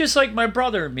 Well, it's just like my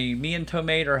brother and me. Me and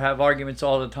Tomater have arguments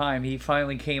all the time. He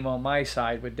finally came on my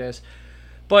side with this.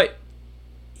 But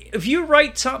if you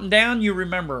write something down, you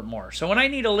remember it more. So when I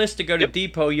need a list to go to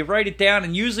Depot, you write it down.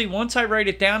 And usually once I write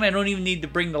it down, I don't even need to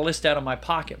bring the list out of my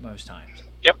pocket most times.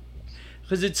 Yep.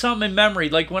 Because it's something in memory.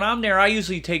 Like when I'm there, I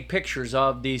usually take pictures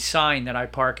of the sign that I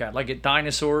park at. Like at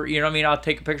Dinosaur, you know what I mean? I'll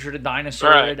take a picture of the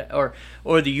dinosaur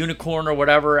or the unicorn or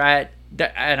whatever at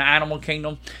Animal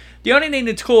Kingdom. The only thing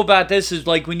that's cool about this is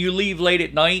like when you leave late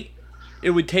at night,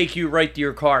 it would take you right to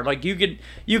your car. Like you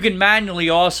can manually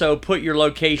also put your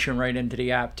location right into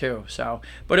the app too. So,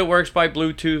 but it works by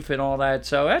Bluetooth and all that.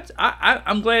 So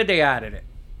I'm glad they added it.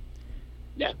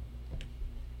 Yeah.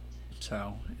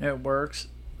 So it works.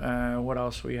 What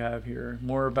else we have here?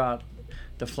 More about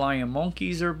the Flying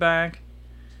Monkeys are back.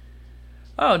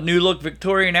 Oh, new look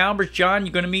Victoria and Albert. John,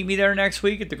 you going to meet me there next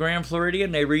week at the Grand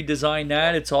Floridian? They redesigned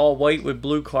that. It's all white with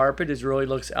blue carpet. It really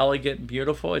looks elegant and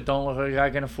beautiful. It don't look like I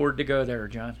can afford to go there,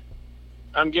 John.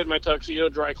 I'm getting my tuxedo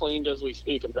dry cleaned as we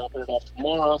speak. I'm dropping it off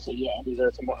tomorrow, so yeah, I'll be there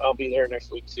tomorrow. I'll be there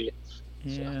next week to see you.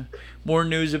 Yeah. So. More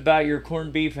news about your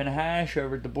corned beef and hash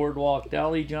over at the Boardwalk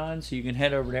Deli, John, so you can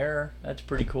head over there. That's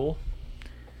pretty cool.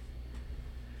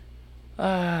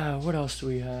 What else do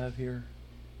we have here?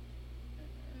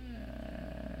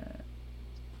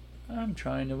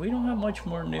 We don't have much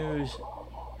more news.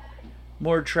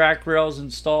 More track rails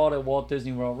installed at Walt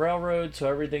Disney World Railroad, so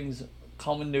everything's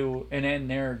coming to an end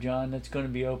there, John. That's going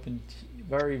to be open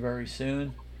very, very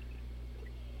soon.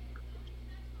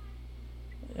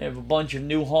 They have a bunch of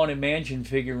new Haunted Mansion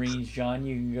figurines, John.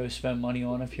 You can go spend money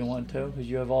on if you want to, because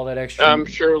you have all that extra. I'm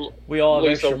sure we all have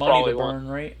Lisa extra money to burn,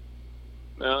 right?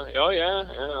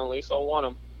 At least I'll want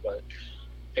them, but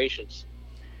patience.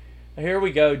 Here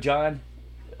we go, John.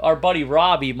 Our buddy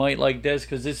Robbie might like this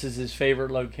because this is his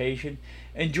favorite location.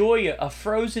 Enjoy a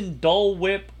frozen Dole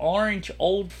Whip orange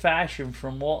old fashioned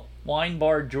from Wine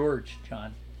Bar George,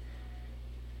 John.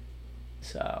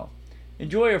 So,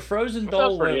 enjoy a frozen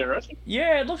Dole Whip.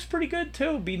 Yeah, it looks pretty good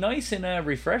too. Be nice and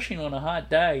refreshing on a hot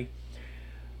day.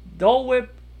 Dole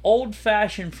Whip old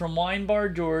fashioned from Wine Bar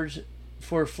George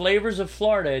for flavors of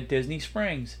Florida at Disney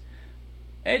Springs.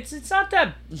 It's not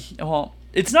that well.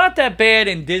 It's not that bad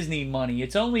in Disney money.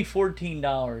 It's only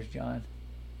 $14, John.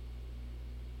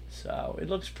 So, it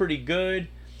looks pretty good.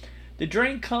 The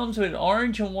drink comes with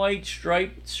orange and white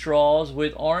striped straws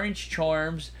with orange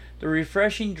charms. The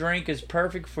refreshing drink is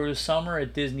perfect for the summer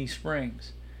at Disney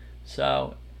Springs.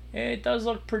 So, it does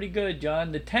look pretty good,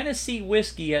 John. The Tennessee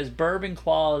whiskey has bourbon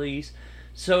qualities,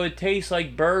 so it tastes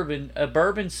like a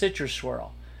bourbon citrus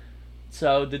swirl.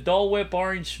 So, the Dole Whip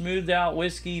orange smoothed out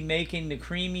whiskey, making the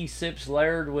creamy sips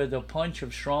layered with a punch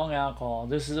of strong alcohol.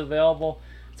 This is available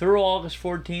through August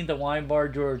 14th at Wine Bar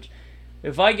George.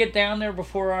 If I get down there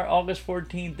before August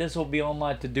 14th, this will be on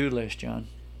my to-do list, John.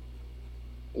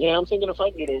 Yeah, I'm thinking if I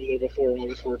can get over there before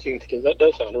August 14th, because that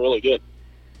does sound really good.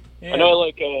 Yeah. I know I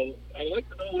like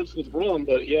the ones with rum,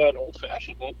 but yeah, an old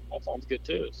fashioned that sounds good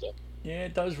too. So. Yeah,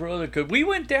 it does really look good. We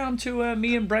went down to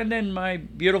me and Brenda and my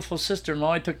beautiful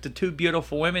sister-in-law. I took the two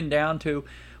beautiful women down to.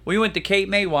 We went to Cape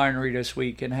May Winery this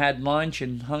week and had lunch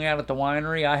and hung out at the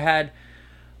winery. I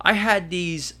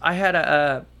had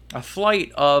a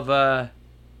flight of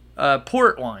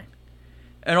port wine,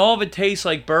 and all of it tastes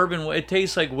like bourbon. It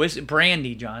tastes like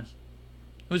brandy, John.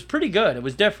 It was pretty good. It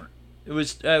was different. It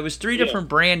was three different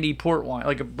brandy port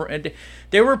wine.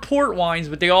 They were port wines,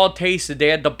 but they all tasted. They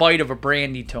had the bite of a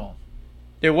brandy to them.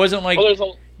 It wasn't like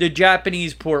the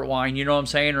Japanese port wine. You know what I'm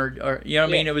saying, or you know what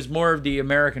I mean. It was more of the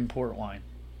American port wine.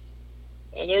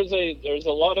 And there's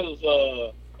a lot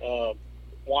of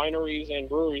wineries and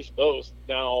breweries both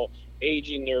now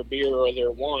aging their beer or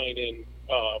their wine in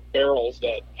barrels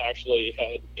that actually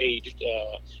had aged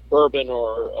bourbon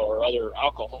or other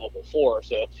alcohol before.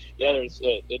 So yeah,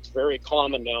 it's very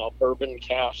common now, bourbon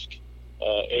cask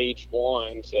aged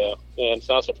wine. So yeah, it's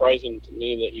not surprising to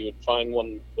me that you would find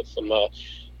one with some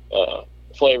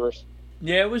flavors.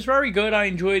 Yeah, it was very good. I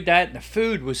enjoyed that. And the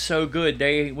food was so good.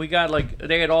 They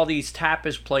had all these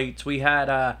tapas plates. We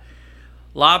had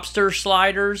lobster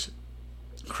sliders,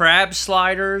 crab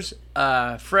sliders,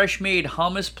 fresh made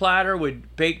hummus platter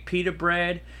with baked pita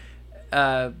bread,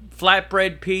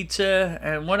 flatbread pizza,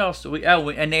 and what else do we? Oh,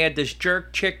 and they had this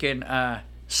jerk chicken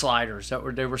sliders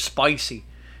they were spicy.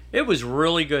 It was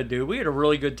really good, dude. We had a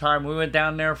really good time. We went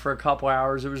down there for a couple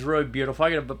hours. It was really beautiful.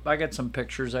 I got some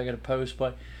pictures I got to post,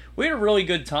 but we had a really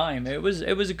good time. It was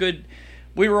a good.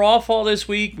 We were off all this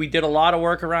week. We did a lot of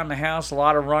work around the house, a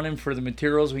lot of running for the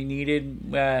materials we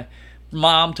needed.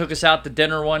 Mom took us out to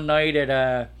dinner one night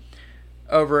at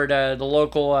over at the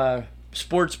local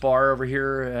sports bar over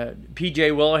here,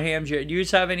 PJ Willaham's. Do you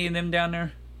guys have any of them down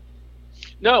there?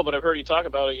 No, but I've heard you talk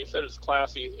about it. You said it's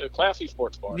a classy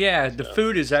sports bar. Yeah, the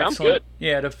food is excellent. Sounds good.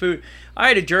 Yeah, the food. I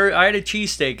had a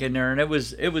cheesesteak in there, and it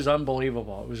was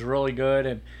unbelievable. It was really good,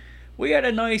 and we had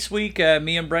a nice week.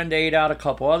 Me and Brenda ate out a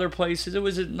couple other places. It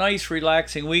was a nice,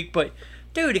 relaxing week, but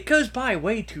dude, it goes by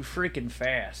way too freaking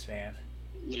fast, man.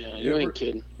 Yeah, you ain't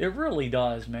kidding. It really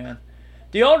does, man.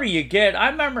 The older you get, I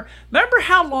remember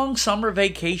how long summer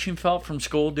vacation felt from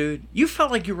school, dude? You felt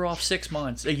like you were off 6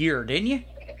 months, a year, didn't you?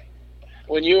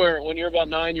 When you're about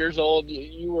 9 years old,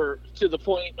 you were to the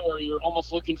point where you're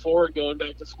almost looking forward going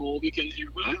back to school because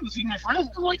I haven't seen my friends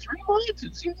in like 3 months.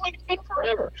 It seems like it's been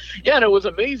forever. Yeah, and it was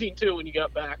amazing too when you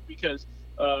got back because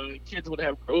kids would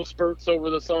have growth spurts over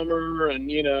the summer, and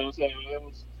so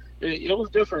it was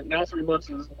different. Now 3 months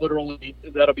is literally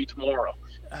that'll be tomorrow.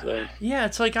 So. Yeah,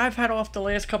 it's like I've had off the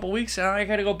last couple of weeks, and I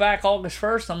got to go back August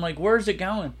 1st. I'm like, where's it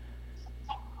going?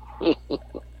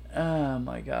 Oh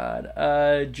my God.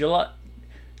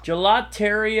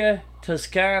 Gelateria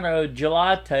Toscano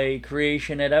Gelate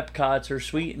creation at Epcot's are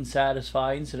sweet and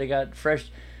satisfying. So they got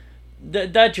fresh.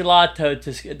 That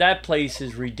gelato, that place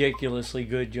is ridiculously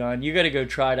good, John. You got to go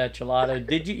try that gelato.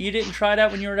 You didn't try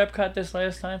that when you were at Epcot this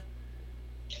last time?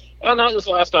 Well, not this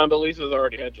last time, but Lisa's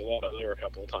already had gelato there a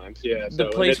couple of times. Yeah. The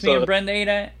place me and Brenda ate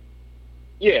at?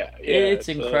 Yeah. It's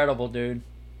incredible, dude.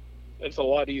 It's a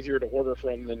lot easier to order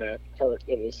from than that part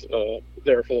that was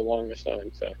there for the longest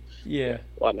time. So yeah,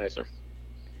 a lot nicer.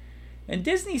 And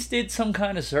Disney's did some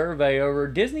kind of survey over.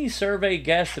 Disney surveyed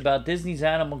guests about Disney's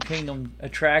Animal Kingdom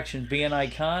attractions being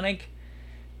iconic,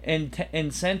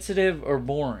 insensitive, or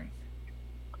boring.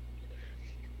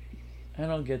 I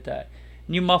don't get that.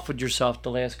 And you muffled yourself the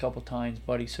last couple times,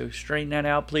 buddy. So straighten that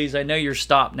out, please. I know you're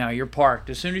stopped now. You're parked.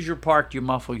 As soon as you're parked, you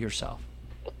muffle yourself.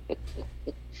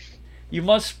 You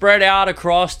must spread out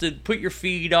across put your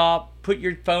feet up, put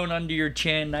your phone under your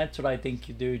chin. That's what I think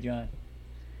you do, John.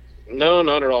 No,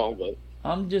 not at all, but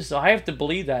I have to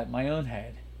believe that in my own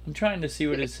head. I'm trying to see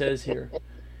what it says here.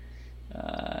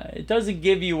 It doesn't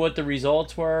give you what the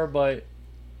results were, but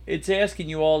it's asking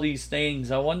you all these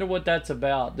things. I wonder what that's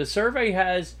about. The survey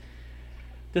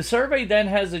then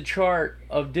has a chart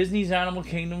of Disney's Animal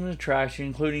Kingdom attraction,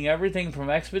 including everything from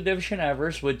Expedition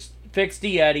Everest, which fixed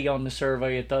the Yeti on the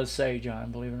survey, it does say,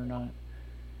 John, believe it or not,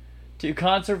 to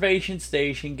conservation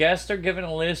station. Guests are given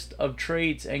a list of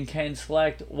traits and can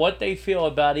select what they feel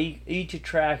about each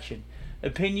attraction.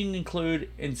 Opinions include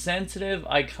insensitive,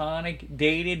 iconic,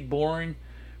 dated, boring,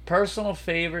 personal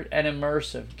favorite, and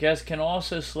immersive. Guests can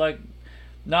also select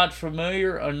not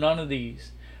familiar or none of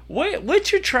these.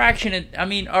 Which attraction,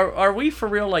 are we for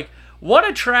real? Like, what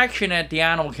attraction at the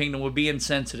Animal Kingdom would be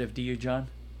insensitive to you, John?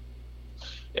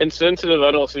 Insensitive,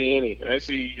 I don't see any. I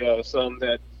see some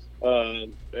that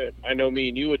I know me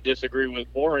and you would disagree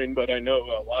with boring, but I know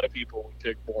a lot of people would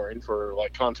pick boring for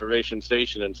like conservation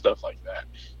station and stuff like that.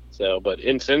 So, but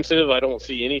insensitive, I don't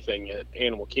see anything at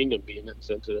Animal Kingdom being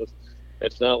insensitive.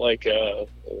 It's not like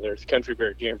there's Country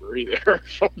Bear Jamboree there.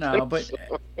 No, but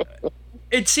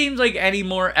it seems like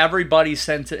everybody's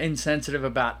insensitive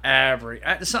about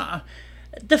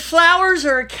the flowers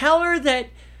are a color that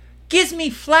gives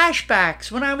me flashbacks.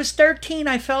 When I was 13,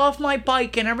 I fell off my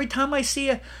bike, and every time I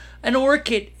see an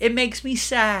orchid, it makes me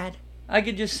sad. I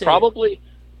could just say probably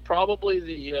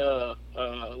the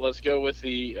let's go with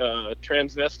the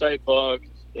transvestite bug,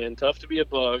 and tough to be a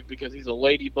bug because he's a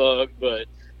ladybug, but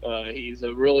he's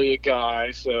really a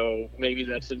guy, so maybe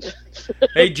that's it.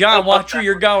 Hey John, watch where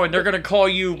you're going. They're gonna call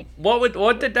you.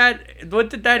 What did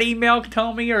that email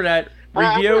tell me, or that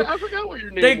review? I forgot what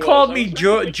your name was. They called me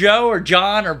Joe or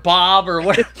John or Bob or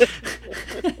what?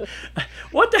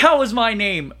 What the hell was my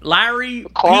name? Larry?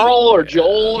 Carl or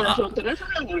Joel or something? I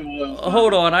forgot what it was.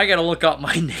 Hold on, I gotta look up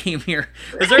my name here,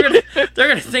 because they're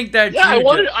gonna think that. Yeah,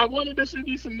 I wanted to send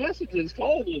you some messages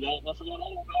calling you that, and I forgot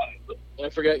all about it. But I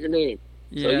forgot your name.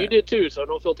 Yeah. So you did too, so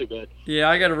don't feel too bad. Yeah,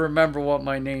 I got to remember what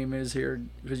my name is here,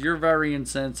 because you're very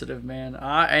insensitive, man.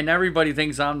 And everybody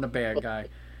thinks I'm the bad guy.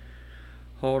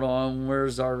 Hold on,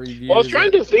 where's our review? Well, I was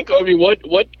trying to think,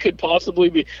 what could possibly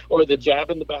be, or the jab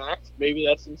in the back. Maybe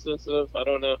that's insensitive. I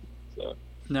don't know. So,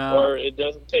 no. Or it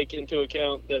doesn't take into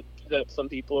account that some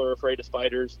people are afraid of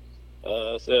spiders.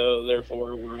 So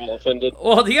therefore we're all offended.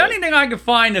 Well, the only thing I can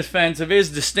find offensive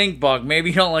is the stink bug.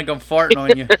 Maybe you don't like them farting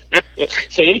on you.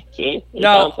 See?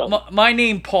 No, my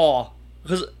name Paul.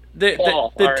 Because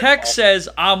the text says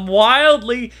our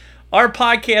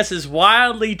podcast is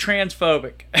wildly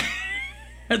transphobic.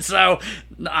 So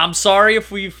I'm sorry if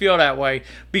we feel that way,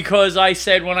 because I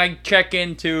said when I check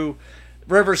into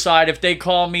Riverside, if they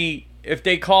call me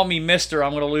Mister,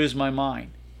 I'm going to lose my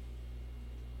mind.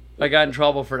 I got in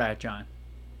trouble for that, John.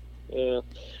 Yeah.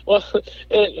 Well,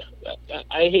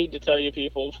 I hate to tell you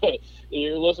people, but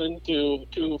you're listening to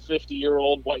two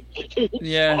 50-year-old white dudes.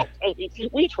 Yeah. I mean,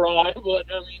 we try, but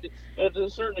I mean, at a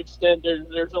certain extent,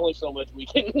 there's only so much we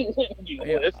can deal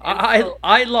with.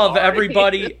 I love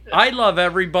everybody. I love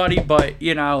everybody, but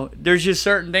there's just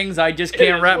certain things I just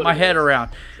can't wrap my head around.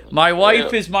 My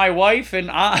wife is my wife,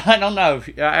 and I don't know.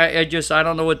 I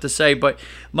don't know what to say, but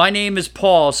my name is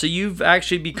Paul, so you've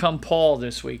actually become Paul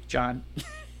this week, John.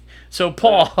 So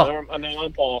Paul.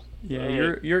 I'm Paul. Yeah,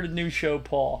 you're the new show,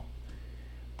 Paul.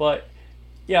 But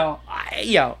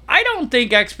I don't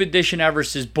think Expedition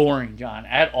Everest is boring, John,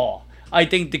 at all. I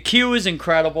think the queue is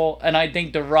incredible, and I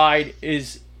think the ride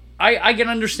is. I can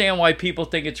understand why people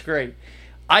think it's great.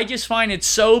 I just find it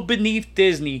so beneath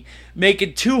Disney,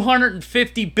 making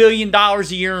 $250 billion a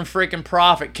year in freaking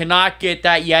profit, cannot get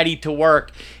that Yeti to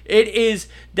work.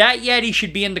 That Yeti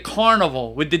should be in the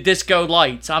carnival with the disco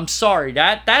lights. I'm sorry,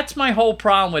 that's my whole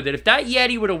problem with it. If that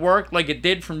Yeti would have worked like it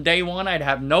did from day one, I'd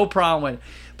have no problem with it.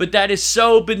 But that is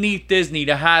so beneath Disney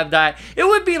to have that. It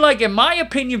would be like, in my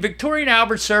opinion, Victoria and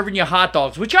Albert serving you hot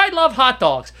dogs, which I love hot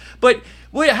dogs, but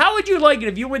how would you like it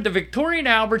if you went to Victoria and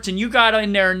Albert's and you got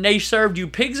in there and they served you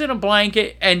pigs in a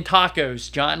blanket and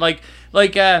tacos, John? Like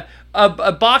a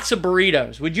box of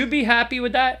burritos. Would you be happy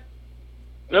with that?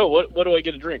 No, what do I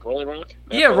get to drink? Rolling Rock?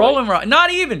 Yeah, Rolling Rock.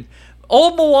 Not even.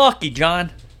 Old Milwaukee,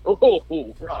 John.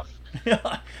 Oh, rough.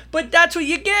 But that's what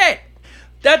you get.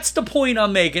 That's the point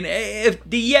I'm making. If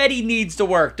the Yeti needs to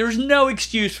work, there's no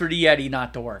excuse for the Yeti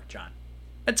not to work, John.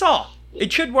 That's all.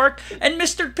 It should work, and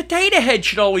Mr. Potato Head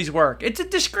should always work. It's a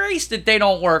disgrace that they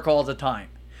don't work all the time.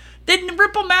 Then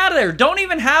rip them out of there. Don't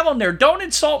even have them there. Don't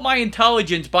insult my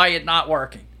intelligence by it not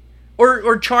working,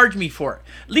 or charge me for it.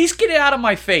 At least get it out of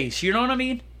my face. You know what I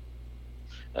mean?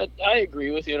 I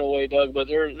agree with you in a way, Doug, but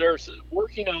they're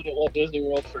working out at Walt Disney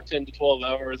World for 10 to 12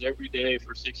 hours every day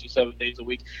for 6 or 7 days a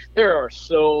week. There are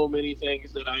so many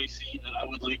things that I see that I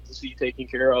would like to see taken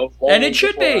care of. And it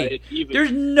should be.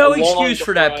 There's no excuse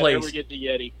for that place. I ever get the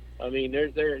Yeti. I mean,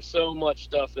 there's so much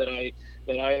stuff that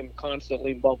that I am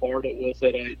constantly bombarded with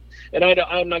it.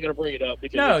 I'm not going to bring it up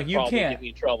because no, it you probably can't get me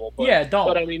in trouble. But, yeah, don't.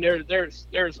 But I mean, there's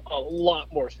a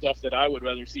lot more stuff that I would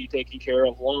rather see taken care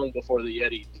of long before the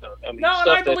Yeti. I mean, no, stuff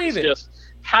and I believe it. Just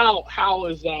how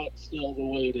is that still the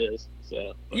way it is?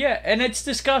 So, yeah, and it's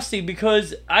disgusting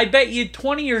because I bet you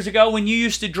 20 years ago when you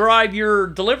used to drive your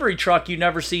delivery truck, you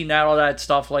never seen all that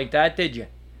stuff like that, did you?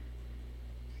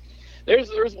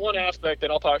 There's one aspect that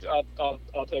I'll tell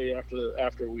you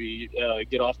after we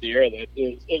get off the air that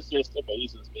it just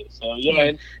amazes me. So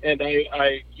yeah, and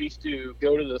I used to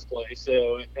go to this place,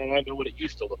 and I know what it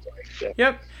used to look like. So.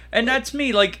 Yep, and that's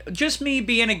me. Like just me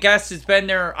being a guest that's been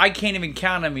there. I can't even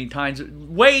count how many times.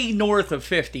 Way north of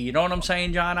 50. You know what I'm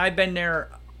saying, John? I've been there.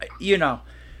 You know,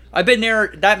 I've been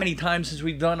there that many times since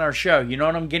we've done our show. You know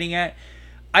what I'm getting at?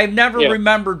 I've never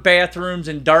remembered bathrooms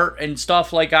and dirt and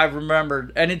stuff like I've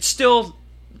remembered. And it's still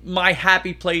my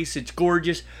happy place. It's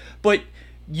gorgeous. But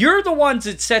you're the ones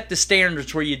that set the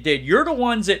standards where you did. You're the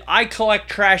ones that I collect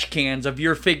trash cans of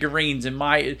your figurines.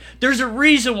 There's a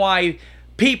reason why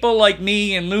people like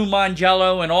me and Lou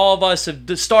Mangello and all of us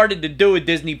have started to do a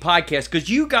Disney podcast. Because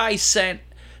you guys set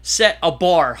a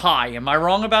bar high. Am I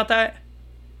wrong about that?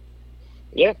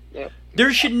 Yeah.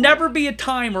 There should never be a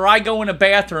time where I go in a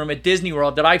bathroom at Disney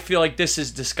World that I feel like this is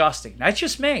disgusting. That's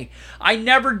just me. I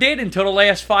never did until the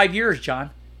last 5 years,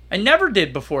 John. I never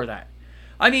did before that.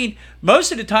 I mean,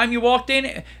 most of the time you walked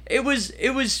in, it was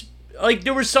like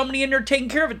there was somebody in there taking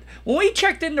care of it. When we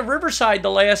checked into Riverside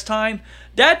the last time,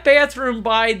 that bathroom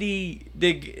by the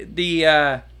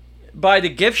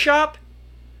gift shop,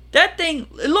 that thing,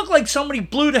 it looked like somebody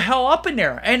blew the hell up in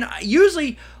there. And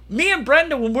usually, me and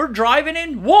Brenda, when we're driving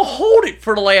in, we'll hold it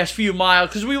for the last few miles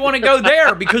because we want to go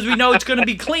there because we know it's going to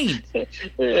be clean.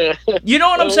 You know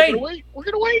what I'm saying? We're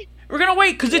going to wait. We're going to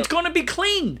wait because it's going to be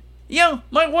clean. You know,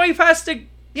 my wife has to, you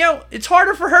know, it's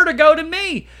harder for her to go than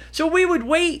me. So we would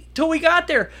wait till we got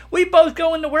there. We both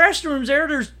go in the restrooms there.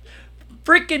 There's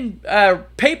freaking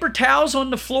paper towels on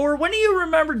the floor. When do you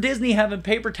remember Disney having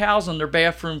paper towels on their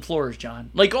bathroom floors, John?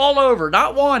 Like all over.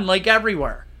 Not one, like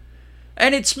everywhere.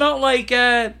 And it smelled like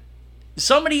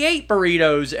somebody ate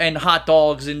burritos and hot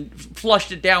dogs and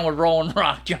flushed it down with Rolling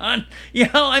Rock, John. You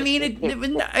know, I mean,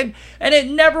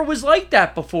 it never was like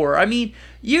that before. I mean,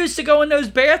 you used to go in those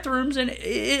bathrooms and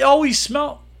it always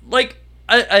smelled like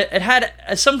it had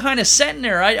some kind of scent in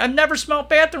there. I've never smelled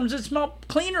bathrooms that smelled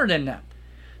cleaner than them.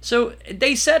 So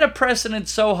they set a precedent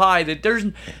so high that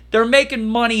they're making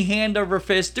money hand over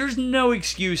fist. There's no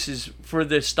excuses for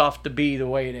this stuff to be the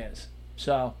way it is.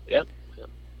 So, yep.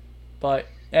 But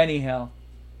anyhow,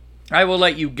 I will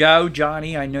let you go,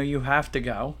 Johnny. I know you have to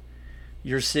go.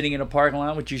 You're sitting in a parking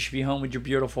lot, but you should be home with your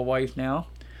beautiful wife now.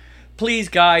 Please,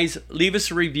 guys, leave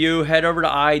us a review. Head over to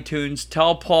iTunes.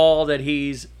 Tell Paul that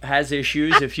he has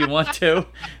issues if you want to.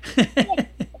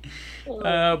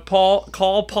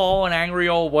 Call Paul an angry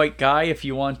old white guy if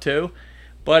you want to.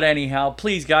 But anyhow,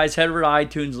 please, guys, head over to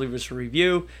iTunes. Leave us a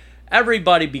review.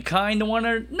 Everybody be kind to one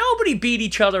another. Nobody beat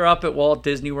each other up at Walt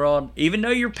Disney World. Even though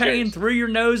you're paying through your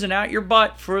nose and out your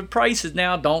butt for prices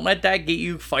now, don't let that get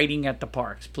you fighting at the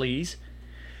parks, please.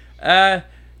 Go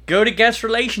to guest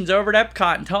relations over at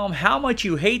Epcot and tell them how much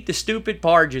you hate the stupid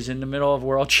barges in the middle of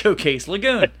World Showcase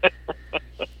Lagoon.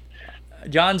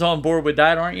 John's on board with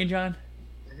that, aren't you, John?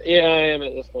 Yeah, I am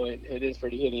at this point. It is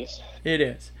pretty hideous. It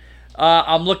is.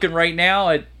 I'm looking right now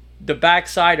at the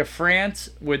backside of France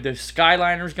with the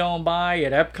Skyliners going by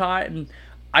at Epcot, and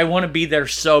I want to be there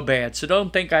so bad. So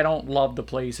don't think I don't love the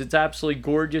place. It's absolutely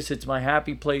gorgeous. It's my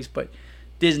happy place, but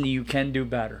Disney, you can do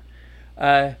better.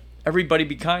 Everybody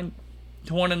be kind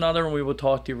to one another, and we will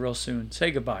talk to you real soon. Say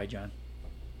goodbye, John.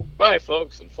 Bye,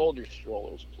 folks, and fold your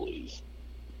strollers, please.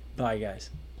 Bye,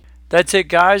 guys. That's it,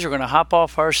 guys. We're going to hop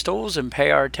off our stools and pay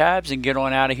our tabs and get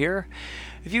on out of here.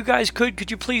 If you guys could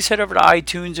you please head over to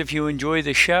iTunes if you enjoy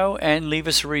the show and leave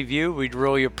us a review. We'd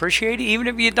really appreciate it. Even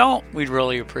if you don't, we'd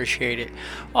really appreciate it.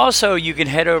 Also, you can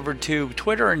head over to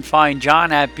Twitter and find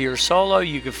John at Beer Solo.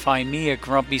 You can find me at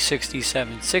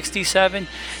Grumpy6767.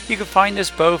 You can find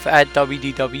us both at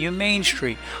WDW Main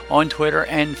Street on Twitter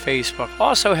and Facebook.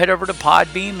 Also, head over to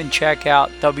Podbeam and check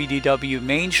out WDW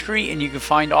Main Street, and you can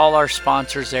find all our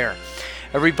sponsors there.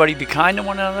 Everybody be kind to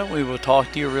one another. We will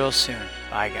talk to you real soon.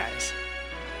 Bye, guys.